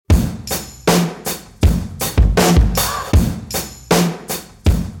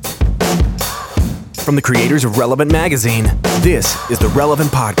from the creators of Relevant Magazine. This is the Relevant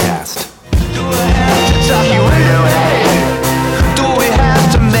Podcast. Do we have to talk you into it? Do we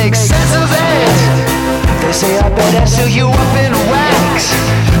have to make sense of it? They say I better seal you up in wax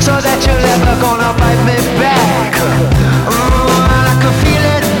so that you're never gonna bite me back. I can feel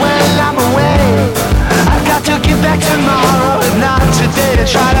it when I'm away. I've got to get back tomorrow, if not today, to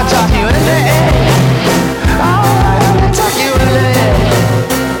try to talk you into it. I'm gonna talk you into it.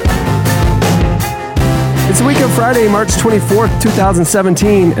 It's the week of Friday, March 24th,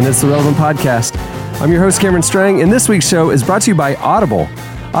 2017, and it's the Relevant Podcast. I'm your host, Cameron Strang, and this week's show is brought to you by Audible.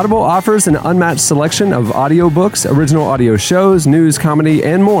 Audible offers an unmatched selection of audiobooks, original audio shows, news, comedy,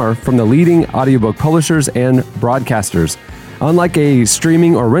 and more from the leading audiobook publishers and broadcasters. Unlike a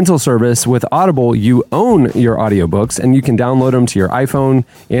streaming or rental service, with Audible, you own your audiobooks, and you can download them to your iPhone,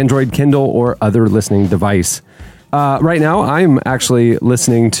 Android, Kindle, or other listening device. Right now, I'm actually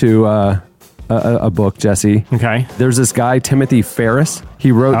listening to a book, Jesse. Okay. There's this guy, Timothy Ferriss.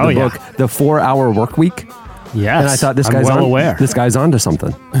 He wrote the book, The 4-Hour Workweek. Yes. And I thought this guy's onto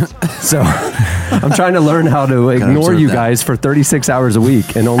something. So I'm trying to learn how to ignore you guys for 36 hours a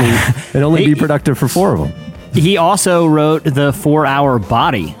week and only be productive for 4 of them. He also wrote The 4-Hour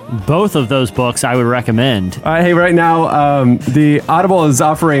Body. Both of those books I would recommend. Hey, right now, the Audible is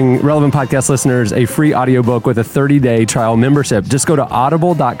offering Relevant Podcast listeners a free audiobook with a 30-day trial membership. Just go to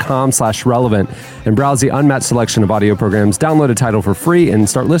audible.com/relevant and browse the unmatched selection of audio programs. Download a title for free and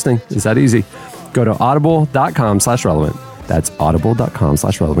start listening. It's that easy. Go to audible.com/relevant. That's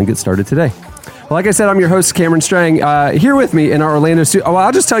audible.com/relevant. Get started today. Well, like I said, I'm your host, Cameron Strang. Here with me in our Orlando studio. Oh, well,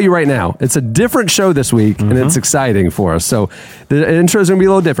 I'll just tell you right now, it's a different show this week, and it's exciting for us. So the intro is going to be a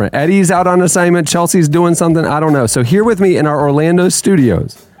little different. Eddie's out on assignment. Chelsea's doing something. I don't know. So here with me in our Orlando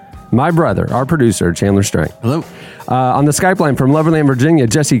studios, my brother, our producer, Chandler Strang. Hello. On the Skype line from Loverland, Virginia,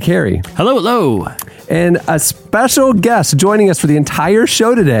 Jesse Kari. Hello, hello. And a special guest joining us for the entire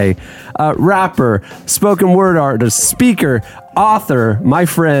show today, rapper, spoken word artist, speaker, author, my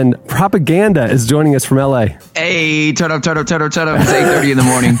friend, Propaganda is joining us from LA. Hey, turn up. It's 8:30 in the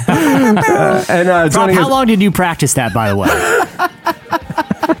morning. How long did you practice that, by the way?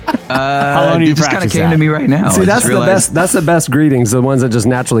 How long did you it just kind of came that? to me right now. See, that's the best. That's the best greetings. The ones that just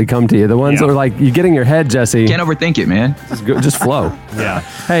naturally come to you. The ones that are like you get in your head, Jesse. Can't overthink it, man. Just flow. Yeah.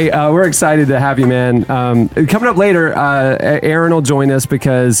 Hey, we're excited to have you, man. Coming up later, Aaron will join us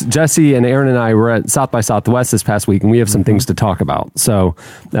because Jesse and Aaron and I were at South by Southwest this past week, and we have some things to talk about. So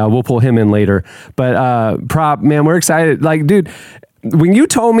we'll pull him in later. But Prop, man, we're excited. Like, dude. When you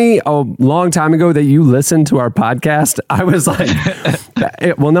told me a long time ago that you listened to our podcast, I was like,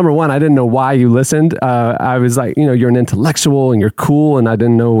 well, number one, I didn't know why you listened. I was like, you're an intellectual and you're cool. And I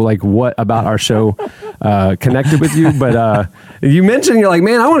didn't know like what about our show connected with you. But you mentioned, you're like,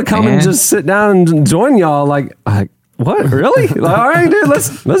 man, I want to come and just sit down and join y'all. Like, what? Really? Like, all right, dude,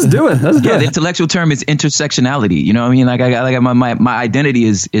 let's do it. The intellectual term is intersectionality. You know what I mean? Like my identity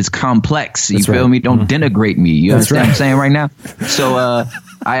is complex. You feel me? Don't denigrate me. You understand what I'm saying right now? So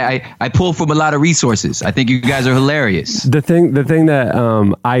I pull from a lot of resources. I think you guys are hilarious. The thing that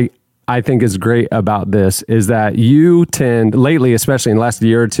I think is great about this is that you tend lately, especially in the last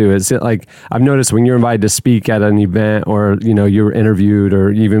year or two, it's like I've noticed when you're invited to speak at an event or you're interviewed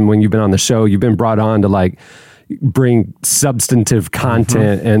or even when you've been on the show, you've been brought on to like bring substantive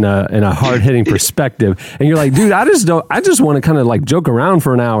content and a hard-hitting perspective, and you're like, dude, I just want to kind of like joke around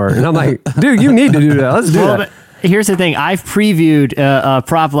for an hour, and I'm like, dude, you need to do that. Let's do that. Here's the thing. I've previewed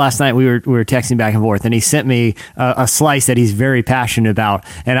Prop last night. We were texting back and forth, and he sent me a slice that he's very passionate about,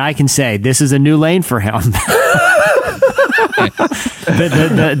 and I can say this is a new lane for him.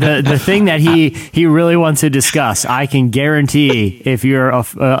 The thing that he really wants to discuss, I can guarantee if you're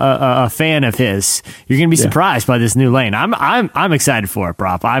a fan of his, you're going to be surprised by this new lane. I'm excited for it,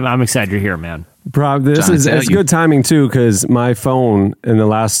 Prop. I'm excited you're here, man. Prop, it's good timing too, because my phone in the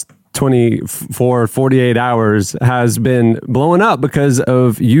last 48 hours has been blowing up because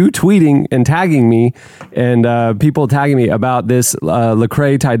of you tweeting and tagging me and people tagging me about this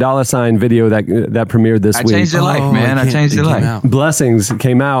Lecrae Ty Dolla $ign video that premiered this week. I changed your life, man. I changed your life. Blessings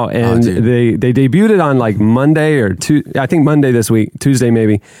came out and they debuted it on like Monday or I think Monday this week, Tuesday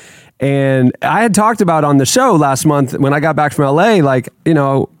maybe. And I had talked about on the show last month when I got back from LA, like,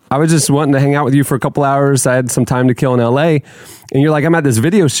 I was just wanting to hang out with you for a couple hours. I had some time to kill in LA. And you're like, I'm at this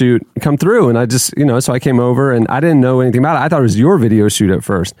video shoot, come through. And I just, so I came over and I didn't know anything about it. I thought it was your video shoot at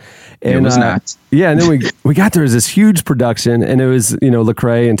first. And, it was not. Yeah. And then we got there was this huge production, and it was,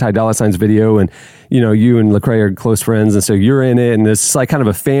 Lecrae and Ty Dolla $ign's video. And, you and Lecrae are close friends. And so you're in it, and it's like kind of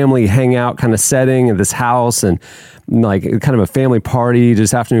a family hangout kind of setting at this house, and like kind of a family party,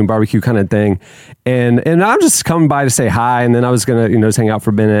 just afternoon barbecue kind of thing. And I'm just coming by to say hi. And then I was going to, just hang out for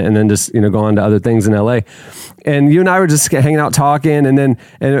a minute and then just, go on to other things in LA. And you and I were just hanging out talking, and then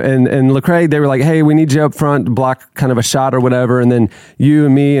and Lecrae, they were like, hey, we need you up front to block kind of a shot or whatever. And then you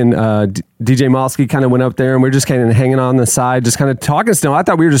and me and DJ Malski kind of went up there, and we are just kind of hanging on the side, just kind of talking still. I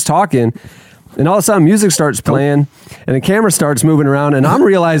thought we were just talking, and all of a sudden music starts playing and the camera starts moving around, and I'm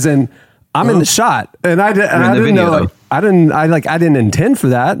realizing I'm in the shot, and I didn't know. I didn't intend for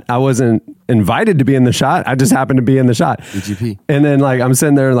that. I wasn't invited to be in the shot. I just happened to be in the shot. BGP. And then I'm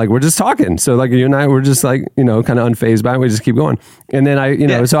sitting there we're just talking. So you and I were just kind of unfazed by it. We just keep going. And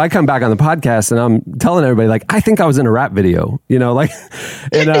then so I come back on the podcast, and I'm telling everybody I think I was in a rap video,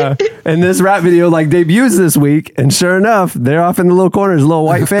 and this rap video debuts this week, and sure enough, they're off in the little corners, little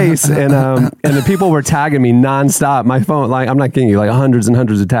white face, and the people were tagging me nonstop. My phone, I'm not kidding you, hundreds and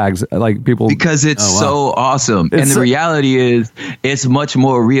hundreds of tags, people, because it's so awesome. And the reality is it's much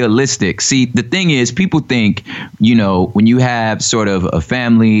more realistic. See, the thing is, people think, when you have sort of a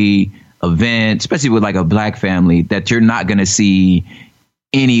family event, especially with a black family, that you're not going to see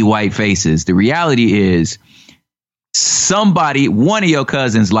any white faces. The reality is one of your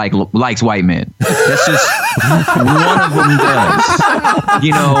cousins likes white men. That's just one of them does.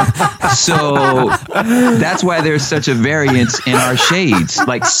 So that's why there's such a variance in our shades.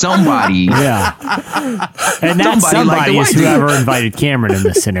 Somebody, and that somebody is whoever invited Cameron in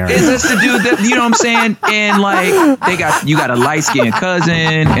this scenario. That's the dude that, you know what I'm saying? And you got a light skinned cousin,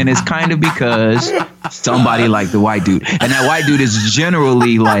 and it's kind of because somebody liked the white dude, and that white dude is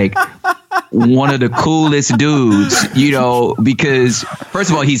generally one of the coolest dudes, because first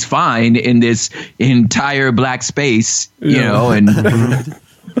of all, he's fine in this entire black space, and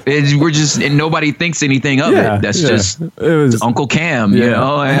we're just, and nobody thinks anything of it. That's just it was Uncle Cam, Dude,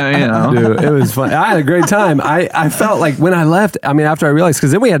 it was fun. I had a great time. I felt when I left, after I realized,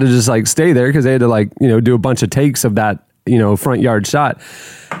 because then we had to just stay there because they had to do a bunch of takes of that front yard shot.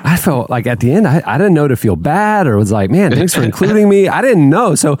 I felt at the end, I didn't know to feel bad, or was man, thanks for including me. I didn't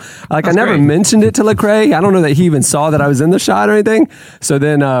know. So I never mentioned it to Lecrae. I don't know that he even saw that I was in the shot or anything. So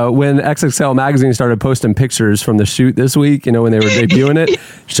then when XXL Magazine started posting pictures from the shoot this week, when they were debuting it,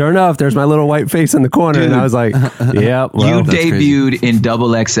 sure enough, there's my little white face in the corner. Dude. And I was like, yeah, well, you debuted crazy. In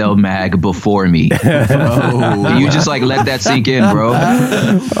XXL Mag before me. You just let that sink in, bro.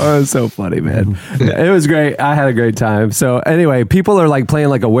 Oh, it was so funny, man. It was great. I had a great time. So anyway, people are playing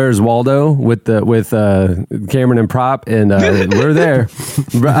a Where's Waldo with Cameron and Prop, and we're there.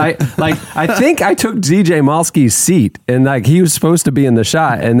 I think I took DJ Malski's seat, and he was supposed to be in the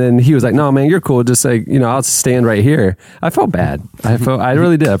shot, and then he was like, "No, man, you're cool. Just I'll stand right here." I felt bad. I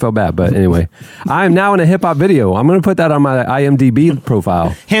really did. I felt bad, but anyway, I'm now in a hip hop video. I'm going to put that on my IMDb profile.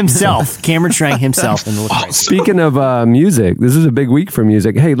 Himself, Cameron Strang himself. In the Speaking of music, this is a big week for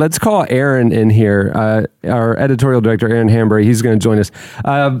music. Hey, let's call Aaron in here. Our editorial director, Aaron Hambury. He's going to join us.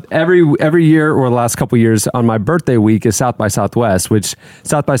 Every year, or the last couple of years, on my birthday week is South by Southwest, which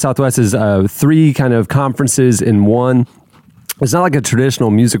South by Southwest is 3 kind of conferences in one. It's not like a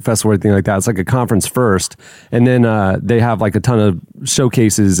traditional music festival or anything like that. It's a conference first, and then they have a ton of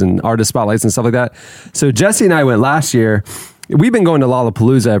showcases and artist spotlights and stuff like that. So Jesse and I went last year. We've been going to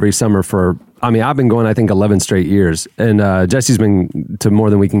Lollapalooza every summer for, I've been going, I think, 11 straight years. And Jesse's been to more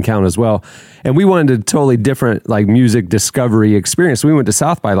than we can count as well. And we wanted a totally different music discovery experience. We went to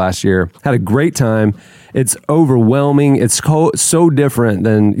South by last year, had a great time. It's overwhelming. It's so different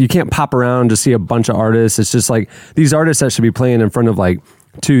than, you can't pop around to see a bunch of artists. It's just these artists that should be playing in front of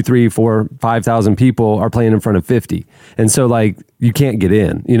 2, 3, 4, 5,000 people are playing in front of 50. And so you can't get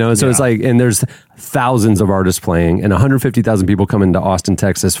in, so it's and there's thousands of artists playing and 150,000 people coming to Austin,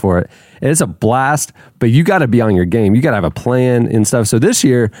 Texas for it. It's a blast, but you got to be on your game. You got to have a plan and stuff. So this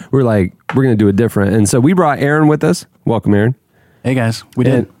year we're going to do it different. And so we brought Aaron with us. Welcome, Aaron. Hey guys, we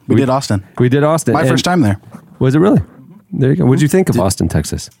did Austin. We did Austin. My first time there. Was it really? There you go. What'd you think of Austin,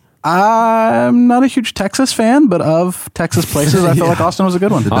 Texas? I'm not a huge Texas fan, but of Texas places, I feel like Austin was a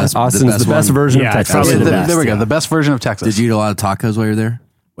good one. Austin's the best version of Texas. Probably the best, there we go. The best version of Texas. Did you eat a lot of tacos while you were there?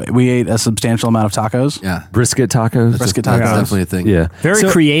 we ate a substantial amount of tacos. Yeah. Brisket tacos. Brisket That's tacos. definitely a thing. Yeah. Very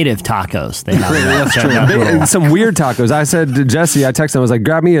creative tacos. They have. That's true. And some weird tacos. I said to Jesse, I texted him, I was like,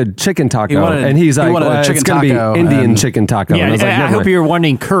 grab me a chicken taco. He wanted- and he's he like, wanted a well, it's chicken going to be taco Indian and- chicken taco. Yeah, and I was like, I never hope mind. you're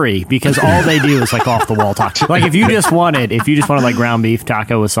wanting curry because all they do is like off the wall taco. Like if you just wanted like ground beef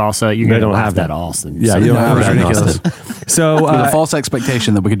taco with salsa, you're They gonna don't have have that that. Austin. Yeah, So- you don't have That's that in ridiculous. Austin. So With a false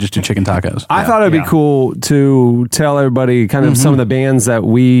expectation that we could just do chicken tacos. I thought it'd be cool to tell everybody kind of some of the bands that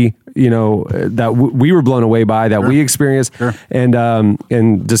we, we were blown away by, that we experienced,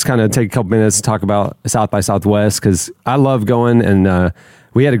 and just kind of take a couple minutes to talk about South by Southwest, because I love going, and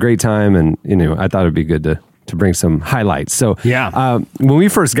we had a great time, and I thought it'd be good to bring some highlights. So when we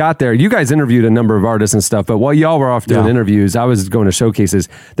first got there, you guys interviewed a number of artists and stuff, but while y'all were off doing interviews, I was going to showcases.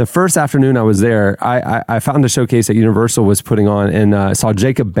 The first afternoon I was there, I found a showcase that Universal was putting on, and saw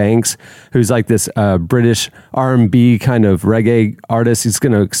Jacob Banks, who's like this British R&B kind of reggae artist. He's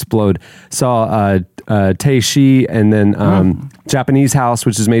going to explode. Saw Tay Shi, and then Japanese House,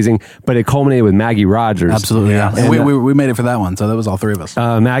 which is amazing, but it culminated with Maggie Rogers. Absolutely, yeah. And we made it for that one, so that was all three of us.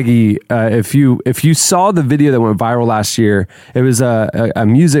 Maggie, if you saw the video that went viral last year, it was a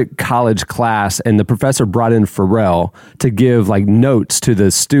music college class, and the professor brought in Pharrell to give like notes to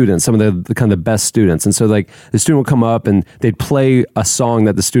the students, some of the kind of the best students. And so like the student would come up and they'd play a song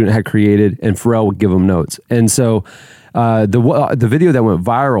that the student had created, and Pharrell would give them notes. And so the video that went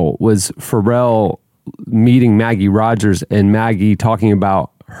viral was Pharrell meeting Maggie Rogers, and Maggie talking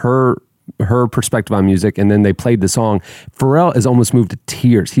about her perspective on music, and then they played the song. Pharrell is almost moved to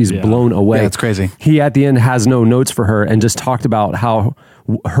tears. He's blown away. Yeah, it's crazy. He at the end has no notes for her, and just talked about how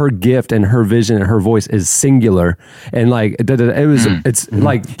her gift and her vision and her voice is singular, and like it's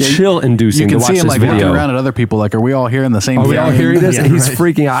like chill inducing. You can to watch see him this like video. looking around at other people, like, are we all hearing the same Are thing? we all hearing this? Yeah, And he's right.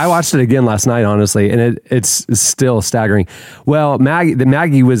 freaking out. I watched it again last night, honestly, and it's still staggering. Well,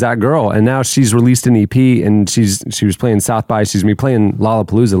 Maggie was that girl, and now she's released an EP, and she was playing South by. She's gonna be playing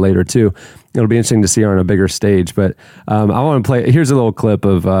Lollapalooza later too. It'll be interesting to see her on a bigger stage. But I want to play. Here's a little clip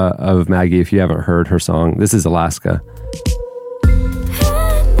of Maggie. If you haven't heard her song, this is Alaska.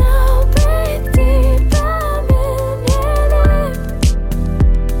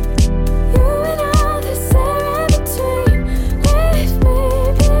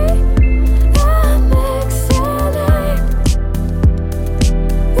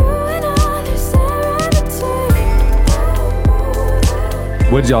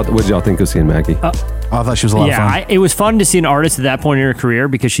 What did y'all think of seeing Maggie? I thought she was a lot of fun. It was fun to see an artist at that point in her career,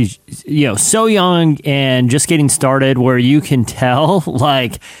 because she's so young and just getting started, where you can tell,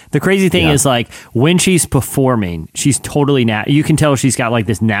 like, the crazy thing is, like, when she's performing, she's totally you can tell she's got like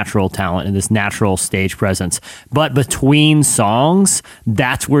this natural talent and this natural stage presence, but between songs,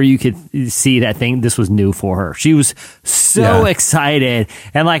 that's where you could see that thing. This was new for her. She was so excited,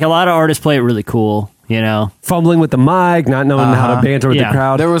 and like a lot of artists play it really cool. Fumbling with the mic, not knowing how to banter with the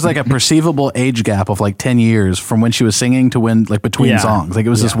crowd. There was like a perceivable age gap of like 10 years from when she was singing to when, like, between songs. Like, it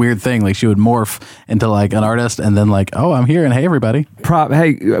was this weird thing. Like, she would morph into like an artist, and then like, oh, I'm here, and hey, everybody.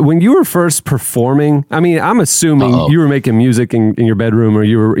 Hey, when you were first performing, I mean, I'm assuming you were making music in your bedroom, or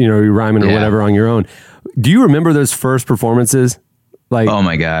you were, you were rhyming or whatever on your own. Do you remember those first performances? Like, Oh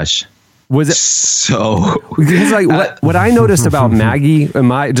my gosh. was it So because like what I noticed about Maggie, and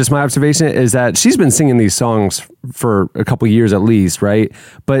my observation is that she's been singing these songs for a couple years at least, right?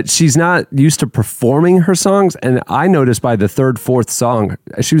 But she's not used to performing her songs, and I noticed by the third, fourth song,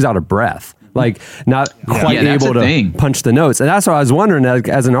 she was out of breath. Like, not quite that's able the to thing. punch the notes. And that's what I was wondering, like,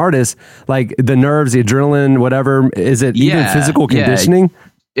 as an artist, like the nerves, the adrenaline, whatever, is it even physical conditioning?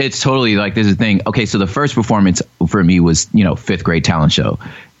 It's totally like, there's a thing. Okay, so the first performance for me was, fifth grade talent show.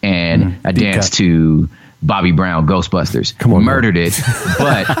 And I danced to Bobby Brown, Ghostbusters. Come on, murdered it.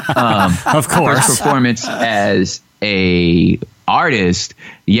 But Of course. first performance as a artist,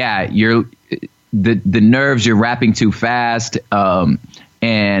 you're the nerves, you're rapping too fast.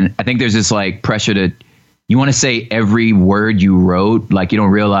 And I think there's this like pressure to, you want to say every word you wrote, like, you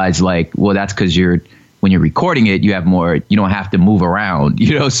don't realize, like, well, that's because when you're recording it, you have more, you don't have to move around,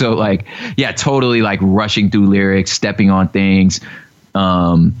 so like, totally like rushing through lyrics, stepping on things.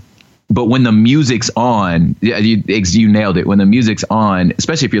 But when the music's on, you nailed it. When the music's on,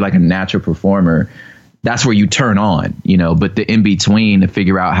 especially if you're like a natural performer, that's where you turn on, but the in between, to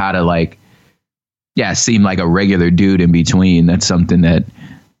figure out how to like, seem like a regular dude in between, that's something that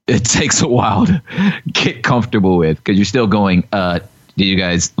it takes a while to get comfortable with, because you're still going, did you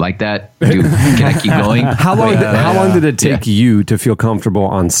guys like that? Can I keep going? How long did it take you to feel comfortable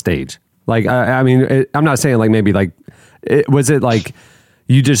on stage? Like, I mean, I'm not saying like maybe like, was it like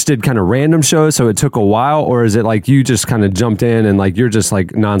you just did kind of random shows, so it took a while, or is it like you just kind of jumped in and like you're just like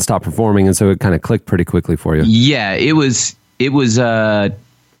nonstop performing, and so it kind of clicked pretty quickly for you? Yeah, it was. I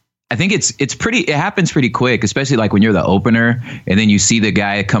think it happens pretty quick, especially like when you're the opener and then you see the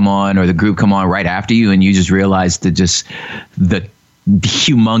guy come on or the group come on right after you, and you just realize the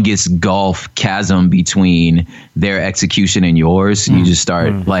humongous gulf chasm between their execution and yours. You just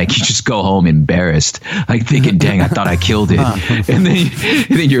start you just go home embarrassed, like thinking, dang, I thought I killed it. And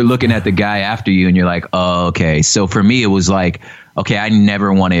then you're looking at the guy after you and you're like, oh, okay. So for me, it was like, okay, I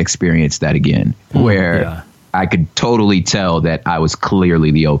never want to experience that again, where I could totally tell that I was clearly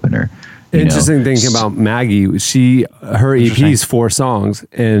the opener. Interesting thing about Maggie, her EP is 4 songs,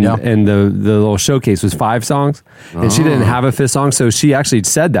 and the little showcase was 5 songs, and she didn't have a 5th song, so she actually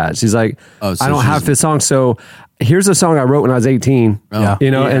said that. She's like, I don't have 5th song, so here's a song I wrote when I was 18,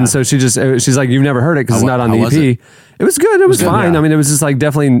 and so she's like, you've never heard it because it's not on the EP. It was good. It was fine. I mean, it was just like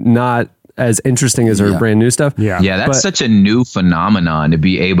definitely not as interesting as her brand new stuff. That's such a new phenomenon to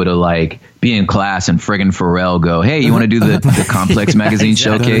be able to like be in class and friggin' Pharrell go, hey, you want to do the Complex magazine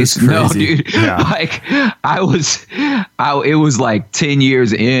showcase? No, dude. Like it was like 10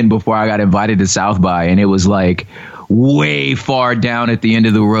 years in before I got invited to South by, and it was like way far down at the end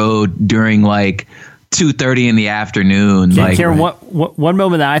of the road during like 2:30 in the afternoon. Karen, one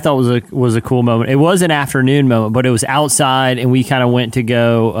moment that I thought was a cool moment. It was an afternoon moment, but it was outside, and we kind of went to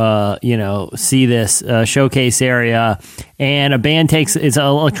go, see this showcase area. And a band it's an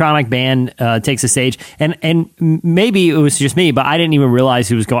electronic band takes the stage, and maybe it was just me, but I didn't even realize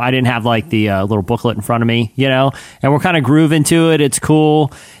who was going. I didn't have like the little booklet in front of me, and we're kind of grooving to it. It's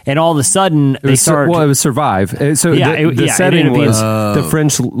cool, and all of a sudden it was Survive. So the setting was the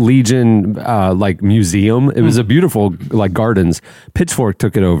French Legion museum. It was a beautiful like gardens. Pitchfork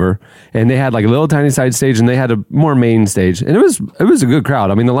took it over, and they had like a little tiny side stage, and they had a more main stage, and it was a good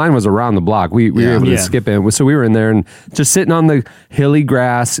crowd. I mean, the line was around the block. We were able to skip in, so we were in there and just sitting on the hilly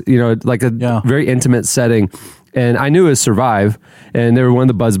grass, like a very intimate setting. And I knew it was Survive, and they were one of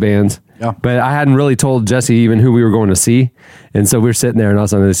the buzz bands. Yeah. But I hadn't really told Jesse even who we were going to see. And so we were sitting there, and all of a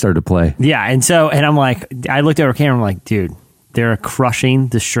sudden they started to play. Yeah. And I'm like, I looked over camera, I'm like, dude, they're crushing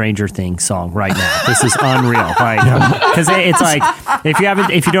the Stranger Things song right now. This is unreal. Because it's like,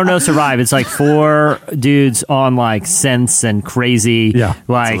 if you don't know Survive, it's like 4 dudes on like synths and crazy, half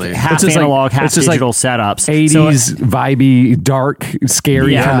analog, half digital setups. 80s vibey, dark,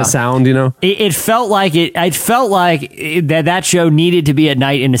 scary kind of sound, It felt like that show needed to be at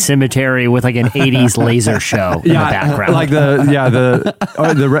night in a cemetery with like an 80s laser show in the background. Like the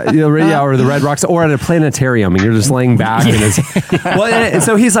Red Rocks, or at a planetarium, and you're just laying back and it's and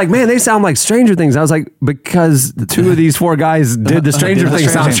so he's like, man, they sound like Stranger Things. I was like, because 2 of these 4 guys did the Stranger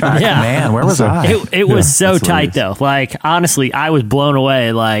Things soundtrack. Yeah. Man, where was I? It was so tight though. Like honestly, I was blown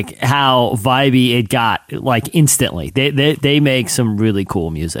away like how vibey it got like instantly. They make some really cool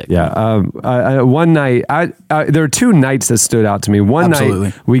music. Yeah. One night, there were 2 nights that stood out to me. One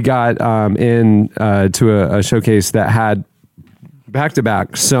night we got to a showcase that had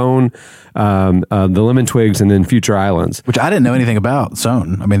back-to-back Sown, the Lemon Twigs, and then Future Islands, which I didn't know anything about.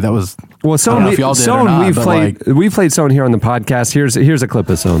 Sown, I mean, that was Sown. We played Sown here on the podcast. Here's a clip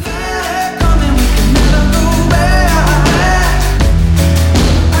of Sown.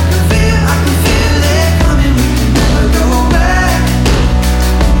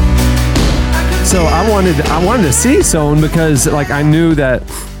 So I wanted to see Sown because like I knew that.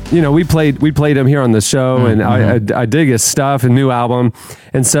 We played him here on the show, and I dig his stuff and new album,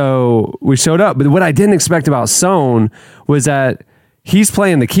 and so we showed up. But what I didn't expect about Sown was that he's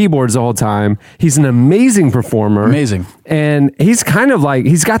playing the keyboards the whole time. He's an amazing performer, and he's kind of like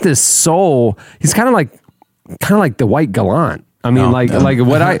he's got this soul. He's kind of like the White Gallant. I mean,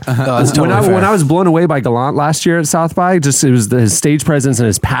 when I was blown away by Gallant last year at South by, it was his stage presence and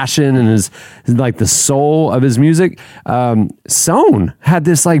his passion and his like the soul of his music. Sown had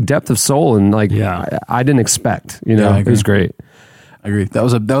this like depth of soul and I didn't expect. It was great. I agree. That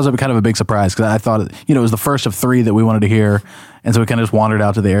was a kind of a big surprise because I thought it was the first of 3 that we wanted to hear, and so we kind of just wandered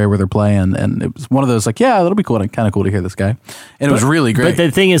out to the area where they're playing, and it was one of those like, that'll be cool, and kind of cool to hear this guy, and it was really great. But the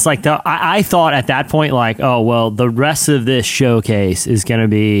thing is, like, I thought at that point, like, oh well, the rest of this showcase is going to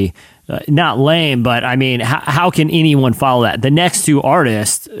be not lame, but I mean, how can anyone follow that? The next 2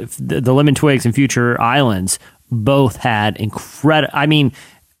 artists, the Lemon Twigs and Future Islands, both had incredible. I mean.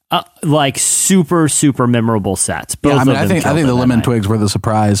 Like super, super memorable sets. I think the Lemon Twigs were the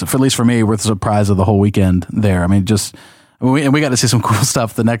surprise, at least for me, were the surprise of the whole weekend there. I mean, And we got to see some cool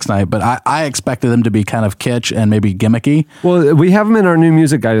stuff the next night, but I expected them to be kind of kitsch and maybe gimmicky. Well, we have them in our new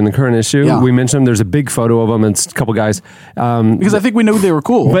music guide in the current issue. Yeah. We mentioned them. There's a big photo of them. It's a couple guys. Because I think we knew they were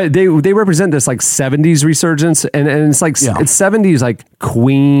cool. But they represent this like 70s resurgence, and it's like it's 70s like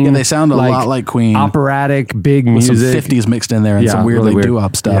Queen. Yeah, they sound a lot like Queen. Operatic, big with music. some 50s mixed in there and some weird like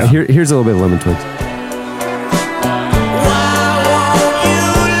doo-wop stuff. Yeah, here's a little bit of Lemon Twigs.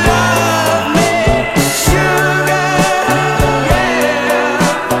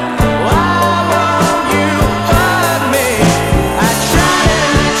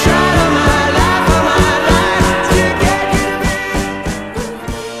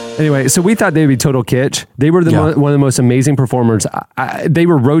 Anyway, so we thought they'd be total kitsch. They were one of the most amazing performers. They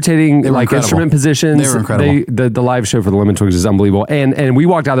were rotating instrument positions. They were incredible. The live show for the Lemon Twigs is unbelievable. And we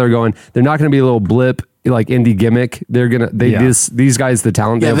walked out there going, they're not going to be a little blip like indie gimmick. They're gonna these guys the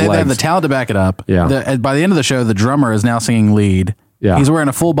talent. Yeah, they have the talent to back it up. Yeah. By the end of the show, the drummer is now singing lead. Yeah. He's wearing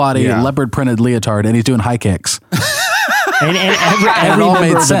a full body leopard printed leotard and he's doing high kicks. And every all member made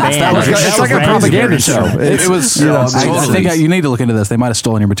of the sense. band. It's like a propaganda show. It was. I think you need to look into this. They might have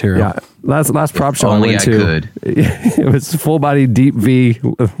stolen your material. Yeah, last prop show Only I went I to. could. It was full body deep V,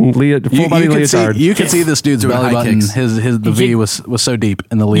 full body leotard. You could see this dude's belly button. The V was so deep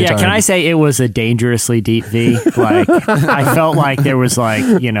in the leotard. Yeah, can I say it was a dangerously deep V? Like I felt like there was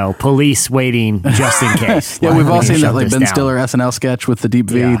police waiting just in case. Yeah, we've all seen that like Ben Stiller SNL sketch with the deep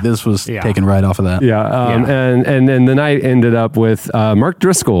V. Yeah. This was taken right off of that. And then the night ended up with Mark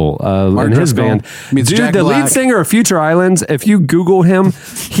Driscoll and his band. Meets Dude, Jack the Black. lead singer of Future Islands, if you Google him,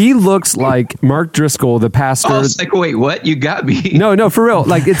 he looks like Mark Driscoll, the pastor. I was like, wait, what? You got me. No, for real.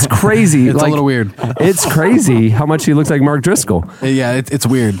 Like, it's crazy. It's a little weird. It's crazy how much he looks like Mark Driscoll. Yeah, it's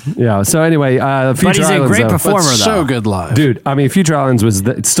weird. Yeah. So anyway, Future But he's Islands, a great though. performer, But though. so good live. Dude, I mean, Future Islands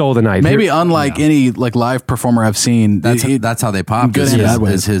stole the night. Maybe unlike any live performer I've seen. That's how they pop. Good Is and his, bad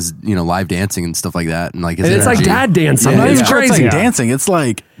ways. is his live dancing and stuff like that, and like his And it's like energy. dad dancing. I'm not It's even sure it's crazy. like dancing. It's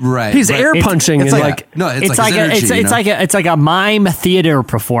like Right. He's right. air punching it's and like- like No, it's It's like like his energy, it's like a mime theater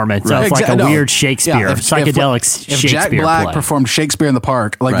performance of like a No. weird Shakespeare, Yeah, psychedelic if Shakespeare Jack Black play. performed Shakespeare in the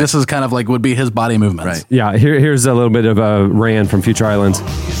Park, like Right. this is kind of like would be his body movements. Right. Yeah, here's a little bit of a Rand from Future Islands.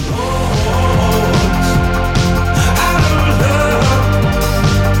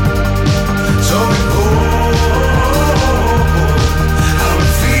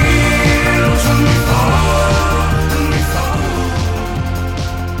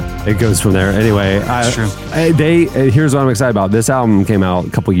 It goes from there. Anyway, here's what I'm excited about. This album came out a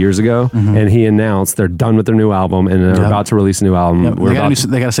couple years ago, and he announced they're done with their new album, and they're about to release a new album. Yep.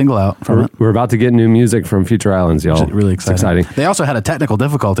 They got a single out from it. We're about to get new music from Future Islands, y'all. Really It's exciting. They also had a technical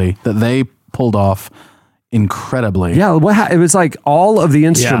difficulty that they pulled off incredibly. Yeah, it was like all of the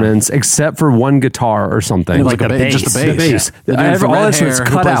instruments except for one guitar or something. It was like the just the bass. bass. The bass. The dude with All red instruments hair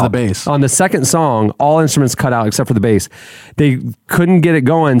who cut plays out. the bass. On the second song, all instruments cut out except for the bass. They couldn't get it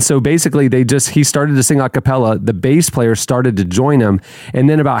going, so basically he started to sing a cappella. The bass player started to join him, and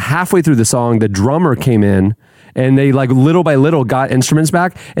then about halfway through the song, the drummer came in, and they like little by little got instruments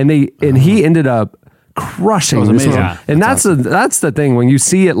back, and he ended up crushing That was this amazing. song. And that's the thing when you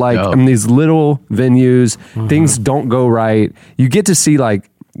see it like in these little venues, things don't go right. You get to see like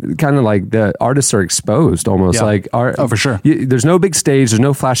kind of like the artists are exposed almost like art. Oh, for sure. There's no big stage, there's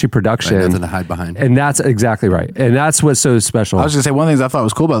no flashy production, Right, nothing to hide behind. and that's exactly right. And that's what's so special. I was going to say, one of the things I thought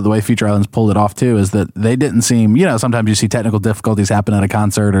was cool about the way Future Islands pulled it off too is that they didn't seem, sometimes you see technical difficulties happen at a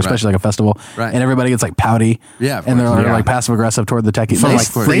concert or especially like a festival, Right. and everybody gets like pouty, Yeah, of and they're course. like passive aggressive toward the techie. Like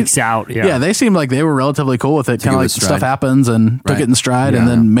freaks out. Yeah, they seemed like they were relatively cool with it. Kind of it like with stride. stuff happens and took Right. it in stride, and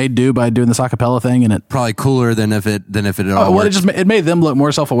then made do by doing this acapella thing, and it. Probably cooler than if it all Well, worked. it made them look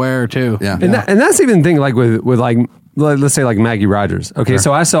more self aware too. Yeah. And that's even the thing like with like let's say like Maggie Rogers. Okay,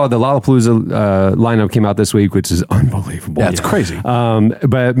 so I saw the Lollapalooza lineup came out this week, which is unbelievable. Yeah, it's crazy.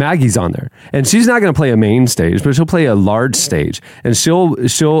 But Maggie's on there, and she's not going to play a main stage, but she'll play a large stage, and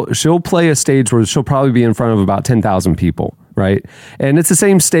she'll play a stage where she'll probably be in front of about 10,000 people. Right, and it's the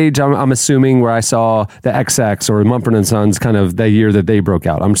same stage. I'm assuming where I saw the XX or Mumford & Sons kind of the year that they broke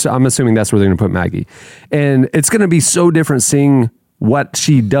out. I'm assuming that's where they're going to put Maggie, and it's going to be so different seeing what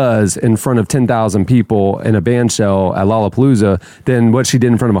she does in front of 10,000 people in a band show at Lollapalooza than what she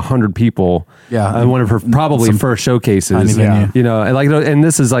did in front of 100 people. Yeah. in one of her probably first showcases. tiny venue. And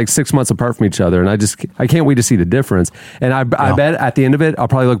this is like 6 months apart from each other, and I can't wait to see the difference. And I bet at the end of it, I'll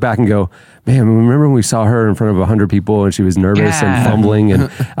probably look back and go, man, remember when we saw her in front of 100 people and she was nervous and fumbling, and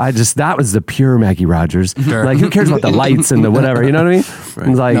that was the pure Maggie Rogers. Like, who cares about the lights and the whatever? You know what I mean?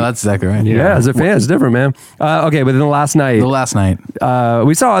 Right. Like, No, that's exactly right. yeah, as a fan, it's different, man. Okay, but then the last night.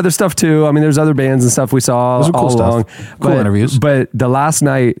 we saw other stuff too. I mean, there's other bands and stuff we saw Those are cool all stuff. along. Cool interviews. But the last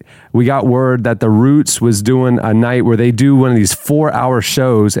night, we got word that the Roots was doing a night where they do one of these 4-hour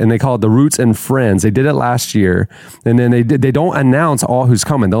shows, and they call it the Roots and Friends. They did it last year, and then they don't announce all who's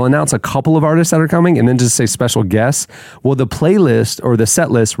coming. They'll announce a couple of artists that are coming, and then just say special guests. Well, the playlist or the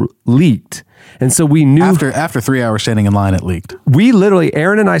set list leaked. And so we knew After 3 hours standing in line, it leaked. we literally,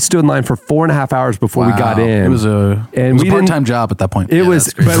 Aaron and I stood in line for 4.5 hours before we got in. It was a we didn't- part-time job at that point. It Yeah, was,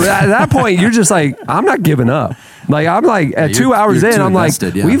 that's crazy. but at that point, you're just like, I'm not giving up. Like I'm like at 2 hours you're in, too I'm like,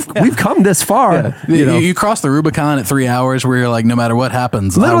 invested, yeah. we've come this far. You know, You cross the Rubicon at 3 hours where you're like, no matter what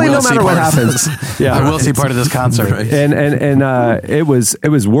happens, Literally I will no see matter what part of this. happens. Yeah. I will see part of this concert. and it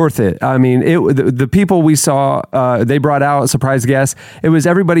was worth it. I mean, the people we saw, they brought out surprise guests. It was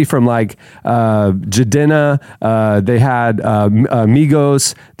everybody from like Jadena. They had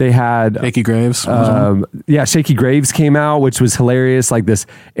Migos. They had Shaky Graves. Shaky Graves came out, which was hilarious. Like this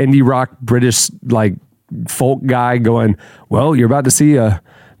indie rock British like folk guy going, well, you're about to see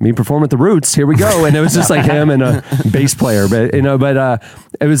me perform at the Roots. Here we go. And it was just like him and a bass player, but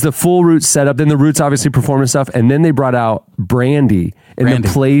it was the full Roots setup. Then the Roots obviously performed and stuff. And then they brought out Brandy. And the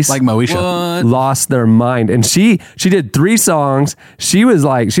place like Moesha. lost their mind. And she did 3 songs. She was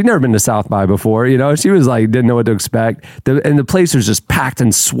like, she'd never been to South by before, you know, she was like, didn't know what to expect. And the place was just packed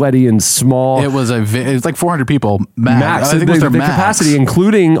and sweaty and small. It was like 400 people max. Max. I think it was The their max. capacity,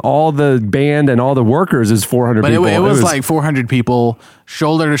 including all the band and all the workers, is 400 But people. it was like 400 people,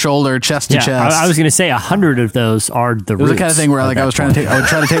 shoulder to shoulder, chest to Yeah, chest. I was going to say 100 of those are the It was Roots. the kind of thing where like I would try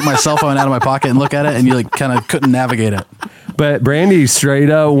to take my cell phone out of my pocket and look at it, and you like kind of couldn't navigate it. But Brandy straight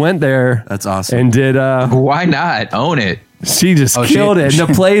up went there. That's awesome. And did Why not own it? she just Oh, killed it. And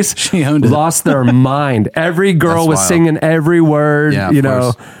the place she owned it. lost their mind. Every girl That's was wild. singing every word. Yeah, of you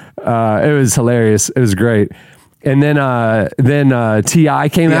know, it was hilarious. It was great. And then T.I.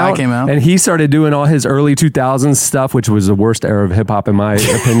 came out. And he started doing all his early 2000s stuff, which was the worst era of hip hop in my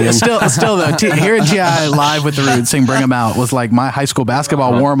opinion. Still though, hearing T.I. live with the Roots sing "Bring 'Em Out" was like my high school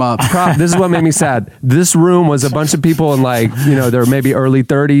basketball warm up. This is what made me sad. This room was a bunch of people in like, you know, they're maybe early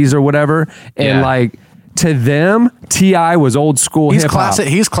 30s or whatever. And Yeah. like, to them, T.I. was old school He's hip hop. classic.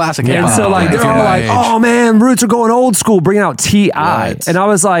 He's classic hip And hop. so like if they're you're all my like, age. "Oh man, Roots are going old school, bringing out T.I." Right. And I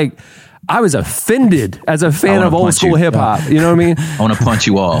was like, I was offended as a fan wanna of old punch school you. hip hop. You know what I mean? I want to punch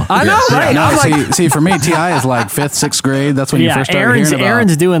you all. I know, right? No, I'm like, see, for me, T.I. is like 5th, 6th grade. That's when you Yeah, first started Aaron's hearing about.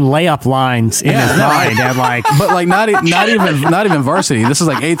 Aaron's doing layup lines in his mind, and like, But like not even varsity. This is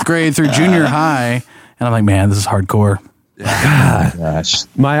like 8th grade through junior high, and I'm like, man, this is hardcore. Gosh.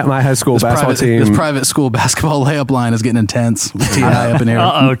 my high school basketball team. This private school basketball layup line is getting intense with T.I. up in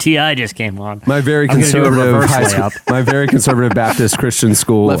here. Ti just came on. My very I'm gonna do a conservative reverse high school, layup. my very conservative Baptist Christian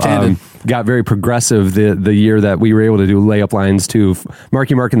school Left-handed. got very progressive the year that we were able to do layup lines to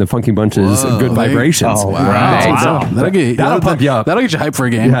Marky Mark and the Funky Bunches, Good Vibrations. Oh, wow. Wow. That'll pump you up. That'll get you hyped for a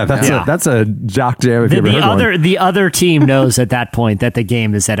game. Yeah, that's a jock jam if you ever heard one. The other team knows at that point that the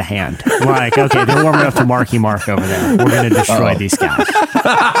game is at a hand. Like, okay, they're warming up to Marky Mark over there. We're going to destroy these guys.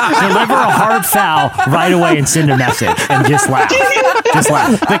 Deliver a hard foul right away and send a message and just laugh. Just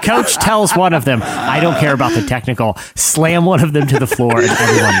laugh. The coach tells one of them, I don't care about the technical. Slam one of them to the floor and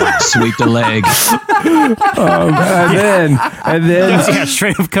everyone laughs. Sweep the leg. and then Yeah,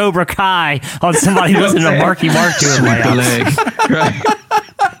 straight up Cobra Kai on somebody listening to Marky Mark doing Sweep the layups. leg.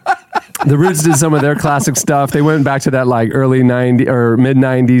 Right. the Roots did some of their classic stuff. They went back to that like early 90s or mid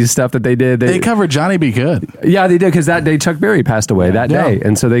 90s stuff that they did. They covered Johnny Be Good. Yeah, they did because that day Chuck Berry passed away that Yeah. day,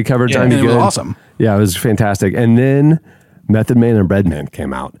 and so they covered Johnny and Be it was Good. awesome. Yeah, it was fantastic. And then Method Man and Redman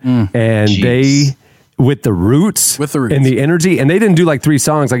came out, and Jeez. they with the Roots, and the energy, and they didn't do like 3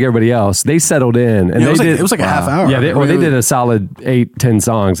 songs like everybody else. They settled in, and Yeah, they it was like a half hour. Yeah, they did a solid 8-10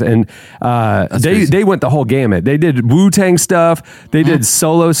 songs, and they went the whole gamut. They did Wu-Tang stuff, they did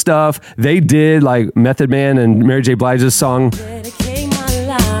solo stuff, they did like Method Man and Mary J. Blige's song. Dedicate my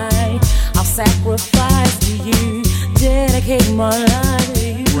life, I'll sacrifice to you. Dedicate my life to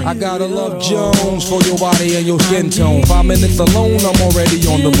you. I gotta love Jones for your body and your skin tone. 5 minutes alone, I'm already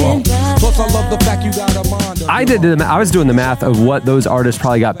on the bump. Plus, I love the fact you got a mind. I was doing the math of what those artists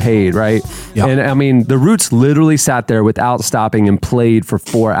probably got paid, right? Yeah. And I mean, the Roots literally sat there without stopping and played for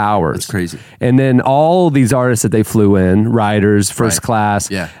 4 hours. That's crazy. And then all these artists that they flew in, riders, first Right. class,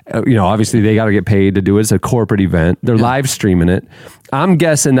 Yeah. obviously they got to get paid to do it. It's a corporate event. They're live streaming it. I'm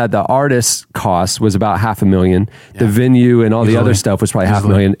guessing that the artist cost was about $500,000. The venue and all the other stuff was probably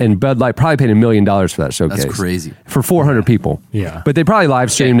 $500,000. And Bud Light probably paid $1 million for that showcase. That's crazy. For 400 people. Yeah. But they probably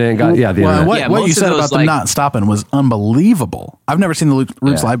live streamed it and got, the internet. What you said about them not stopping was unbelievable. I've never seen the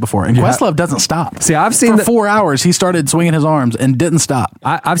Roots live before. And Questlove doesn't stop. See, I've seen for 4 hours, he started swinging his arms and didn't stop.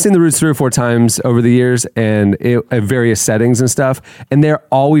 I've seen the Roots 3 or 4 times over the years and at various settings and stuff. And they're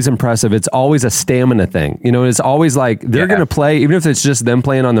always impressive. It's always a stamina thing. You know, it's always like they're going to play, even if it's just them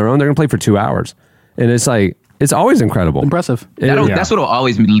playing on their own, they're going to play for 2 hours. And it's like, it's always incredible. Impressive. That's what'll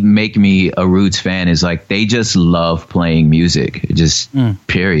always make me a Roots fan is like they just love playing music.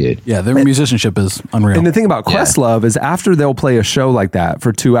 Period. Yeah, their musicianship is unreal. And the thing about Questlove is after they'll play a show like that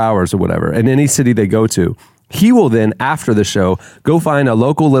for 2 hours or whatever, in any city they go to, he will then, after the show, go find a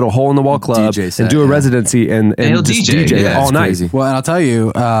local little hole-in-the-wall club and do a residency and he'll just DJ all night. Crazy. Well, and I'll tell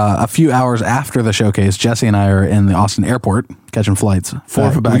you, a few hours after the showcase, Jesse and I are in the Austin airport catching flights.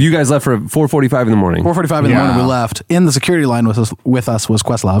 You guys left for 4:45 in the morning. 4:45 in the morning, we left. In the security line with us was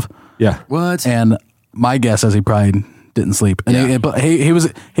Questlove. Yeah. What? And my guess is he probably didn't sleep. And he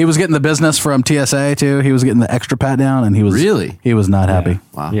was getting the business from TSA too. He was getting the extra pat down, and he was not happy.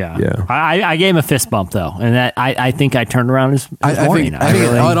 Wow. Yeah. I gave him a fist bump though, and that I think I turned around his morning. I think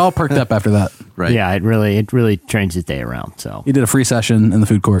it all perked up after that. Right. Yeah, it really turns his day around. So He did a free session in the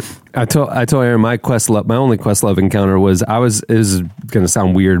food court. I told Aaron my only Questlove encounter was it was going to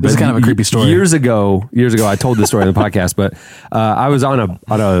sound weird, This but is kind of a creepy story. Years ago, I told this story on the podcast, but I was on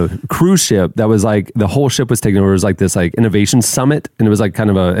a cruise ship that was like the whole ship was taken over. It was like this like innovation summit, and it was like kind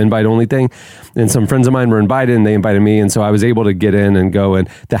of an invite only thing. And some friends of mine were invited, and they invited me, and so I was able to get in and go. And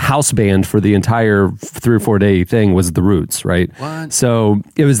the house band for the entire 3 or 4 day thing was the Roots, right? What? So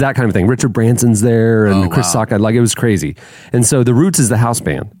it was that kind of thing. Richard Branson's there, and Chris Sacca, like it was crazy. And so the Roots is the house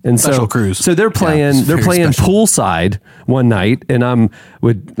band, and Special so cruise. So they're playing poolside one night, and I'm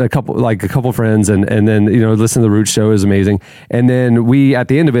with a couple friends, and then listen to the Roots show is amazing. And then we at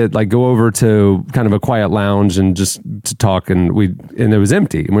the end of it like go over to kind of a quiet lounge and just to talk, and it was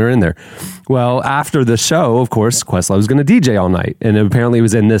empty, and we were in there. Well, after the show, of course, Questlove was going to DJ all night, and apparently it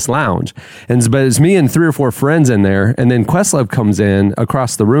was in this lounge. But it's me and 3 or 4 friends in there, and then Questlove comes in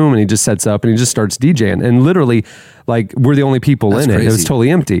across the room, and he just sets up and he just starts DJing, and literally, like we're the only people in it. Crazy. It was totally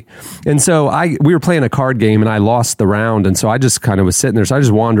empty, and so we were playing a card game, and I lost the round, and so I just kind of was sitting there. So I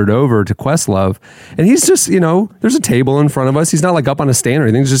just wandered over to Questlove, and he's just there's a table in front of us. He's not like up on a stand or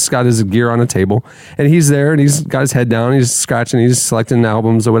anything. He's just got his gear on a table, and he's there, and he's got his head down. He's scratching. He's selecting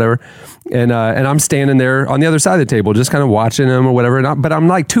albums or whatever, and I'm standing there on the other side of the table, just kind of watching him or whatever. But I'm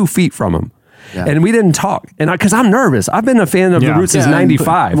like 2 feet from him. Yeah. And we didn't talk, and because I'm nervous. I've been a fan of the Roots since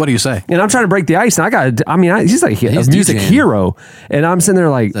 '95. What do you say? And I'm trying to break the ice, and he's like a music hero, and I'm sitting there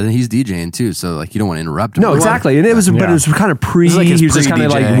like, and he's DJing too, so like you don't want to interrupt him. No, exactly. And it was, but it was kind of pre. Like he was just kind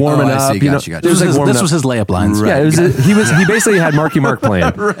of like warming up. Gotcha. This was his layup lines. Right. Yeah, he basically had Marky Mark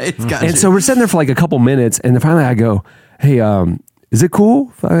playing. Right. Gotcha. And so we're sitting there for like a couple minutes, and then finally I go, "Hey, is it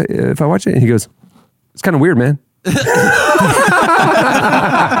cool if I watch it?" And he goes, "It's kind of weird, man." That's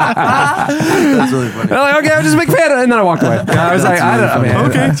really funny. I'm like, okay, I'm just a big fan of it. And then I walked away. I was like,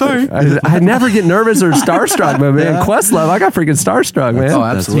 okay, sorry. I never get nervous or starstruck, but man, Questlove, I got freaking starstruck, man. Oh,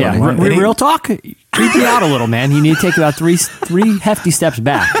 absolutely. Yeah, real talk. Creep me out a little, man. You need to take about three hefty steps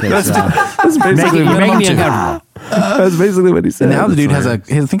back. That's basically you're making me uncomfortable. That's basically what he said. And now the dude has I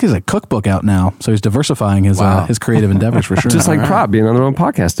think he's a cookbook out now, so he's diversifying his creative endeavors for sure. Just like Prop being on their own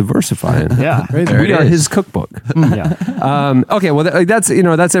podcast, diversifying. Yeah, we are his cookbook. Yeah. Okay, well that's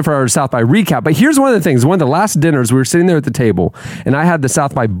it for our South by recap. But here's one of the things. One of the last dinners, we were sitting there at the table, and I had the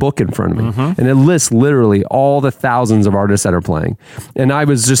South by book in front of me, and it lists literally all the thousands of artists that are playing. And I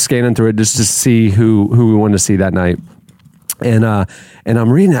was just scanning through it just to see who we wanted to see that night. And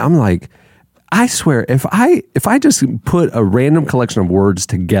I'm reading it. I'm like, I swear, if I just put a random collection of words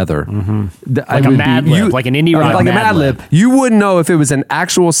together, like a Mad Lib, like an indie rock, like a Mad Lib, you wouldn't know if it was an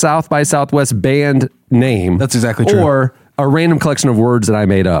actual South by Southwest band name. That's exactly true. Or a random collection of words that I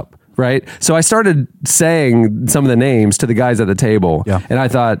made up. Right. So I started saying some of the names to the guys at the table. Yeah. And I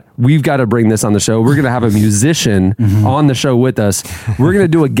thought, we've got to bring this on the show. We're going to have a musician on the show with us. We're going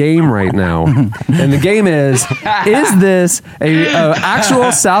to do a game right now. And the game is this a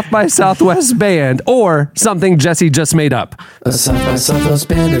actual South by Southwest band or something Jesse just made up? A South by Southwest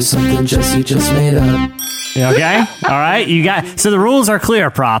band or something Jesse just made up. Okay. All right. So the rules are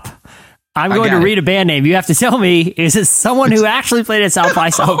clear, Prop. I'm going to read a band name. You have to tell me, is it someone who actually played at South by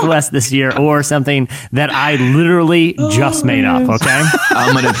Southwest this year or something that I literally just made up, okay?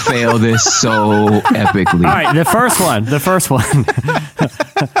 I'm going to fail this so epically. All right, the first one.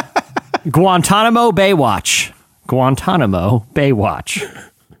 Guantanamo Bay Watch. Guantanamo Baywatch.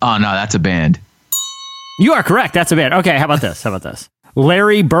 Oh no, that's a band. You are correct. That's a band. Okay, how about this?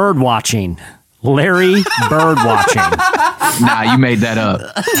 Larry Bird Watching. Larry Bird Watching. Nah, you made that up.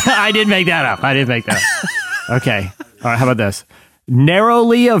 I did make that up. Okay. All right, how about this?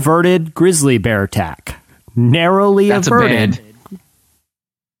 Narrowly averted grizzly bear attack. Narrowly That's averted. a band.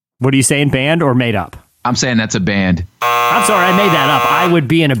 What are you saying, band or made up? I'm saying that's a band. I'm sorry, I made that up. I would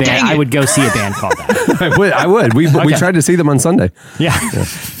be in a band. Dang it. I would go see a band called that. I would. We tried to see them on Sunday. Yeah.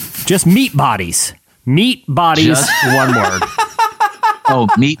 Just meat bodies. Meat bodies, Just one word. Oh,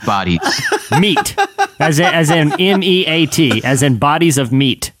 meat bodies. Meat. As in M-E-A-T, as in bodies of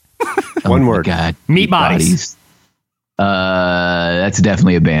meat. One word. God. Meat bodies. That's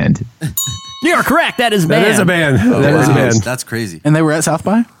definitely a band. You're correct. That is a band. That is a band. That is a band. That's crazy. And they were at South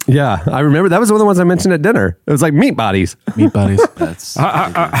by? Yeah, I remember that was one of the ones I mentioned at dinner. It was like meat bodies. Meat Buddies. That's All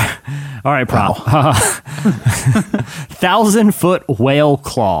right, prop. 1,000-foot whale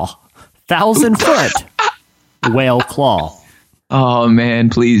claw. 1,000-foot whale claw. Oh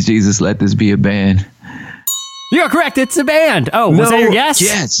man, please Jesus, let this be a band. You're correct. It's a band. Oh, was that your guess?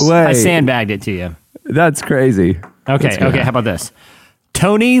 Yes. Wait. I sandbagged it to you. That's crazy. Okay. How about this?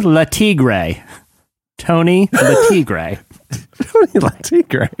 Tony La Tigre. Tony La Tigre. Tony La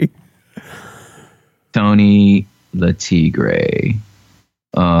Tigre. Tony La Tigre.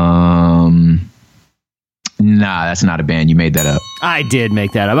 Nah, that's not a band. You made that up. I did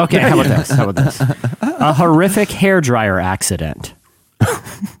make that up. Okay, how about this? A horrific hairdryer accident.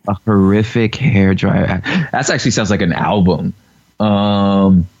 A horrific hairdryer. That actually sounds like an album.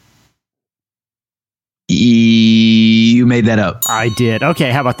 You made that up. I did.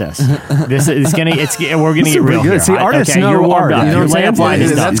 Okay, how about this? We're gonna get real good. here. See, artists okay, know you're warmed art. up. You know Your what I'm layup saying? line Yeah,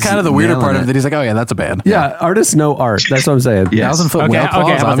 is done. That's kind of the weirder nailing part of it. it. He's like, oh yeah, that's a band. Yeah, artists know art. That's what I'm saying. Yes. 1,000-foot whale claw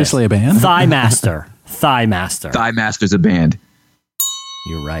okay, is how about obviously this? a band. Thigh Master. Thigh Master. Thigh Master's a band.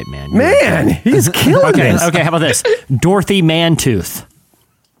 You're right, man. Man, he's killing this. Okay, how about this? Dorothy Mantooth.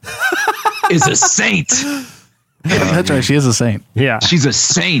 Is a saint. That's right. She is a saint. Yeah. She's a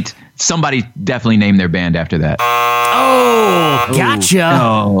saint. Somebody definitely named their band after that. Oh, gotcha.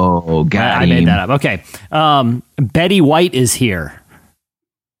 Oh, got I made that up. Okay. Betty White is here.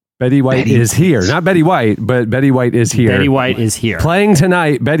 Betty White is here. Not Betty White, but Betty White is here. Betty White is here. Playing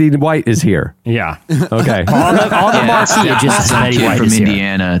tonight, Betty White is here. Yeah. Okay. On the marquee, it just says Betty Kid White from is here.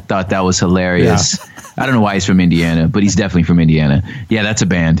 Indiana thought that was hilarious. I don't know why he's from Indiana, but he's definitely from Indiana. Yeah, that's a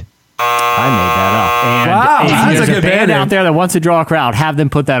band. I made that up. And Wow, if that's there's a a good band band out name. there that wants to draw a crowd, have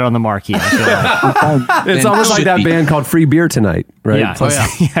them put that on the marquee. I feel like. It's almost like that band called Free Beer Tonight, right? Yeah.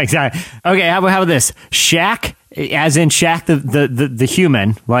 Yeah, exactly. Okay, how about this? Shaq, as in Shaq the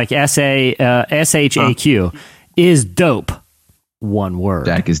human, like SHAQ, is dope. One word.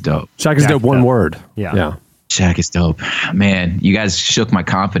 Shaq is dope. Shaq is dope. One word. Yeah. Shaq is dope. Man, you guys shook my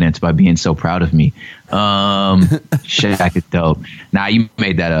confidence by being so proud of me. Shaq is dope. Nah, you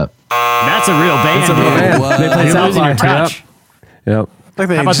made that up. That's a real band. It's a real band. They play You're South losing by. your touch. Yep. Like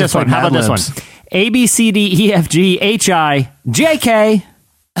they How about just this like one? How about Mad this one? Libs. A, B, C, D, E, F, G, H, I, J, K.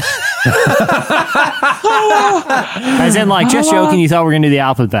 As in, like, just joking, you thought we were going to do the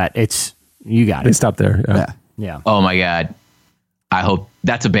alphabet. You got They it. stopped there. Yeah. Yeah. Oh my God. I hope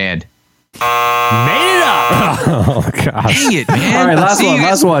that's a band. Made it up. Oh gosh. Dang it, man. All right, See,